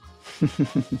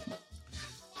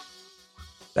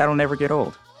 That'll never get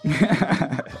old.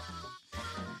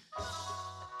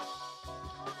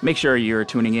 Make sure you're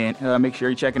tuning in. Make sure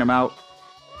you're checking them out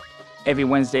every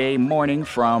Wednesday morning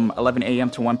from 11 a.m.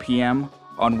 to 1 p.m.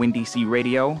 on WinDC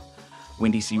Radio.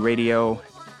 WinDC Radio.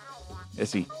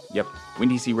 Let's see. Yep.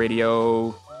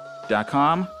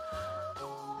 WinDCRadio.com.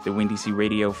 The WinDC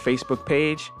Radio Facebook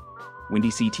page.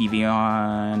 WinDC TV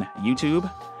on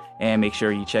YouTube. And make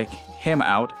sure you check him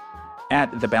out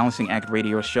at the Balancing Act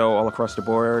Radio Show all across the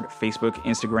board. Facebook,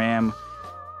 Instagram,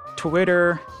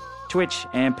 Twitter, Twitch,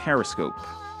 and Periscope.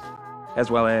 As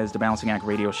well as the Balancing Act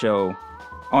Radio Show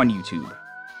on YouTube.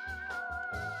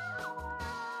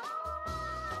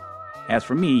 As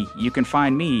for me, you can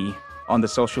find me on the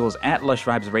socials at Lush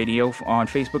Vibes Radio on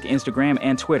Facebook, Instagram,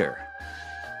 and Twitter.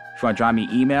 If you want to drop me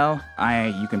an email,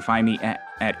 you can find me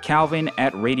at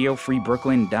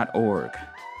calvin@radiofreebrooklyn.org.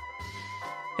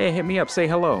 Hey, hit me up, say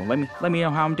hello. Let me know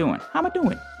how I'm doing. How am I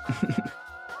doing?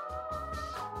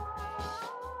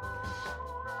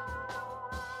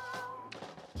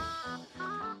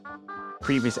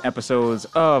 Previous episodes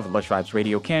of Lush Vibes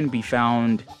Radio can be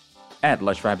found at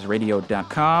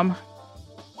lushvibesradio.com.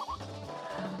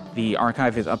 The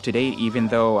archive is up to date, even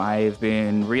though I've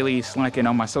been really slacking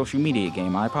on my social media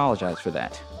game. I apologize for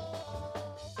that.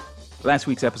 Last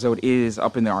week's episode is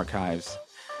up in the archives,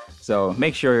 so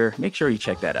make sure you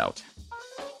check that out.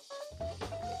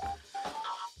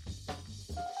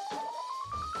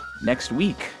 Next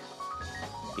week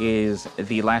is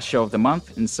the last show of the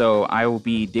month, and so I will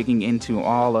be digging into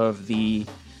all of the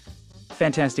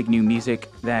fantastic new music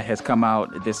that has come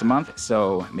out this month,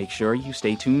 so make sure you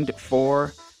stay tuned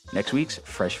for next week's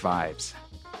Fresh Vibes.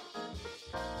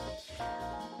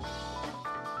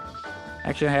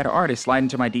 Actually, I had an artist slide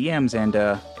into my DMs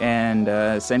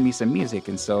and send me some music,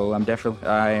 and so I'm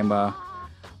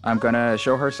gonna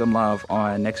show her some love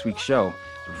on next week's show.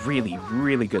 Really,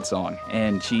 really good song,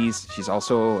 and she's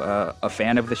also a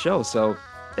fan of the show, so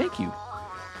thank you.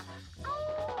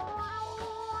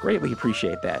 Greatly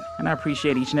appreciate that, and I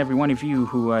appreciate each and every one of you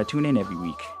who tune in every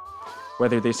week,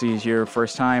 whether this is your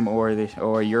first time or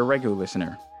you're a regular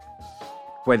listener,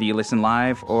 whether you listen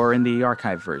live or in the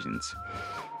archive versions.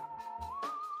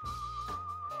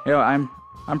 You know, I'm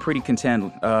pretty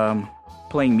content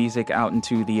playing music out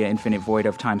into the infinite void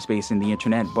of time, space, and the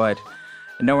internet, but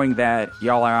knowing that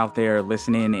y'all are out there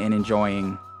listening and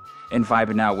enjoying and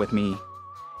vibing out with me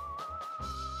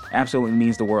absolutely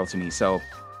means the world to me. So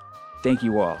thank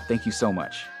you all. Thank you so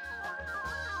much.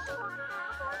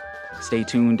 Stay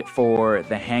tuned for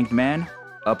The Hanged Man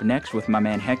up next with my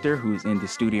man Hector, who's in the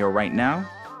studio right now.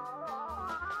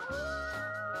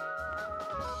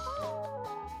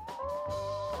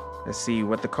 Let's see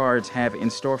what the cards have in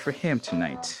store for him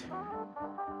tonight.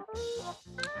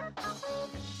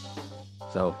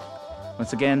 So,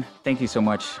 once again, thank you so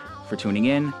much for tuning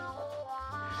in.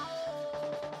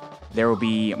 There will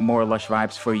be more Lush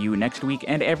Vibes for you next week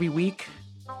and every week.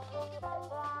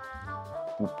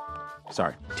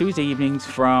 Tuesday evenings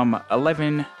from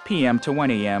 11 p.m. to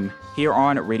 1 a.m. here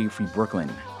on Radio Free Brooklyn.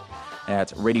 at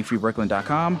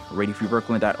RadioFreeBrooklyn.com,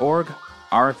 RadioFreeBrooklyn.org,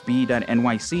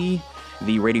 RFB.NYC,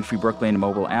 the Radio Free Brooklyn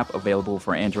mobile app available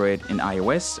for Android and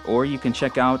iOS, or you can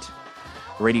check out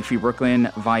Radio Free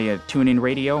Brooklyn via TuneIn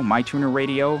Radio, MyTuner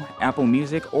Radio, Apple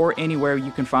Music, or anywhere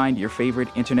you can find your favorite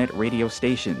internet radio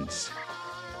stations.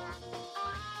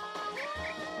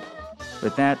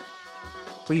 With that,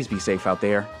 please be safe out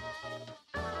there.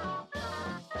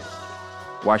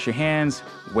 Wash your hands,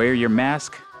 wear your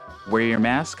mask,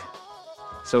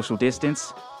 social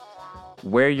distance,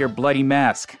 wear your bloody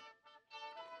mask.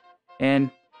 And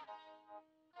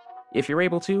if you're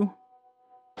able to,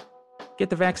 get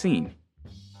the vaccine.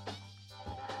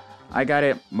 I got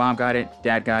it, mom got it,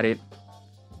 dad got it.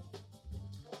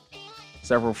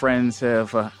 Several friends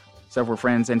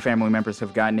and family members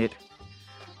have gotten it.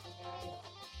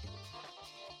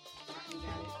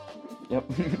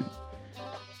 Yep.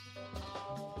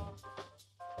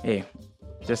 Hey,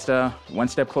 just one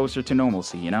step closer to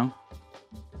normalcy, you know?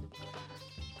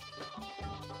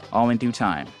 All in due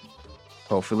time.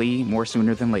 Hopefully more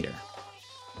sooner than later.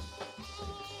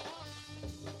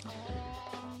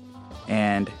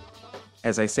 And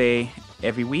as I say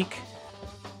every week,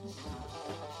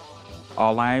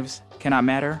 all lives cannot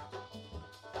matter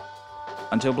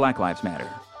until Black Lives Matter.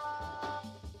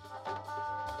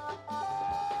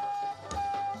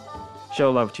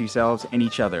 Show love to yourselves and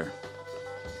each other.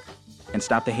 And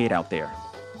stop the hate out there.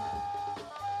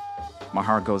 My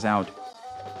heart goes out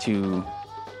to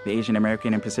the Asian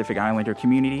American and Pacific Islander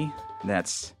community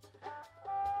that's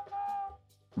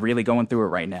really going through it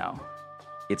right now.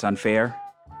 It's unfair.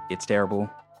 It's terrible.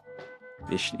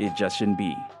 It just shouldn't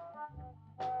be.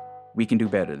 We can do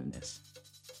better than this.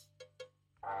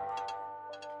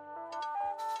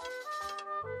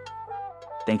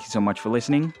 Thank you so much for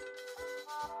listening.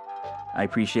 I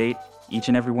appreciate each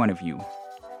and every one of you.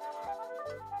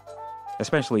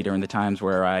 Especially during the times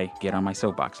where I get on my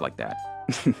soapbox like that.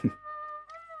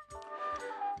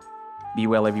 Be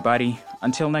well, everybody.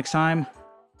 Until next time,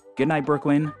 good night,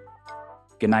 Brooklyn.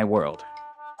 Good night, world.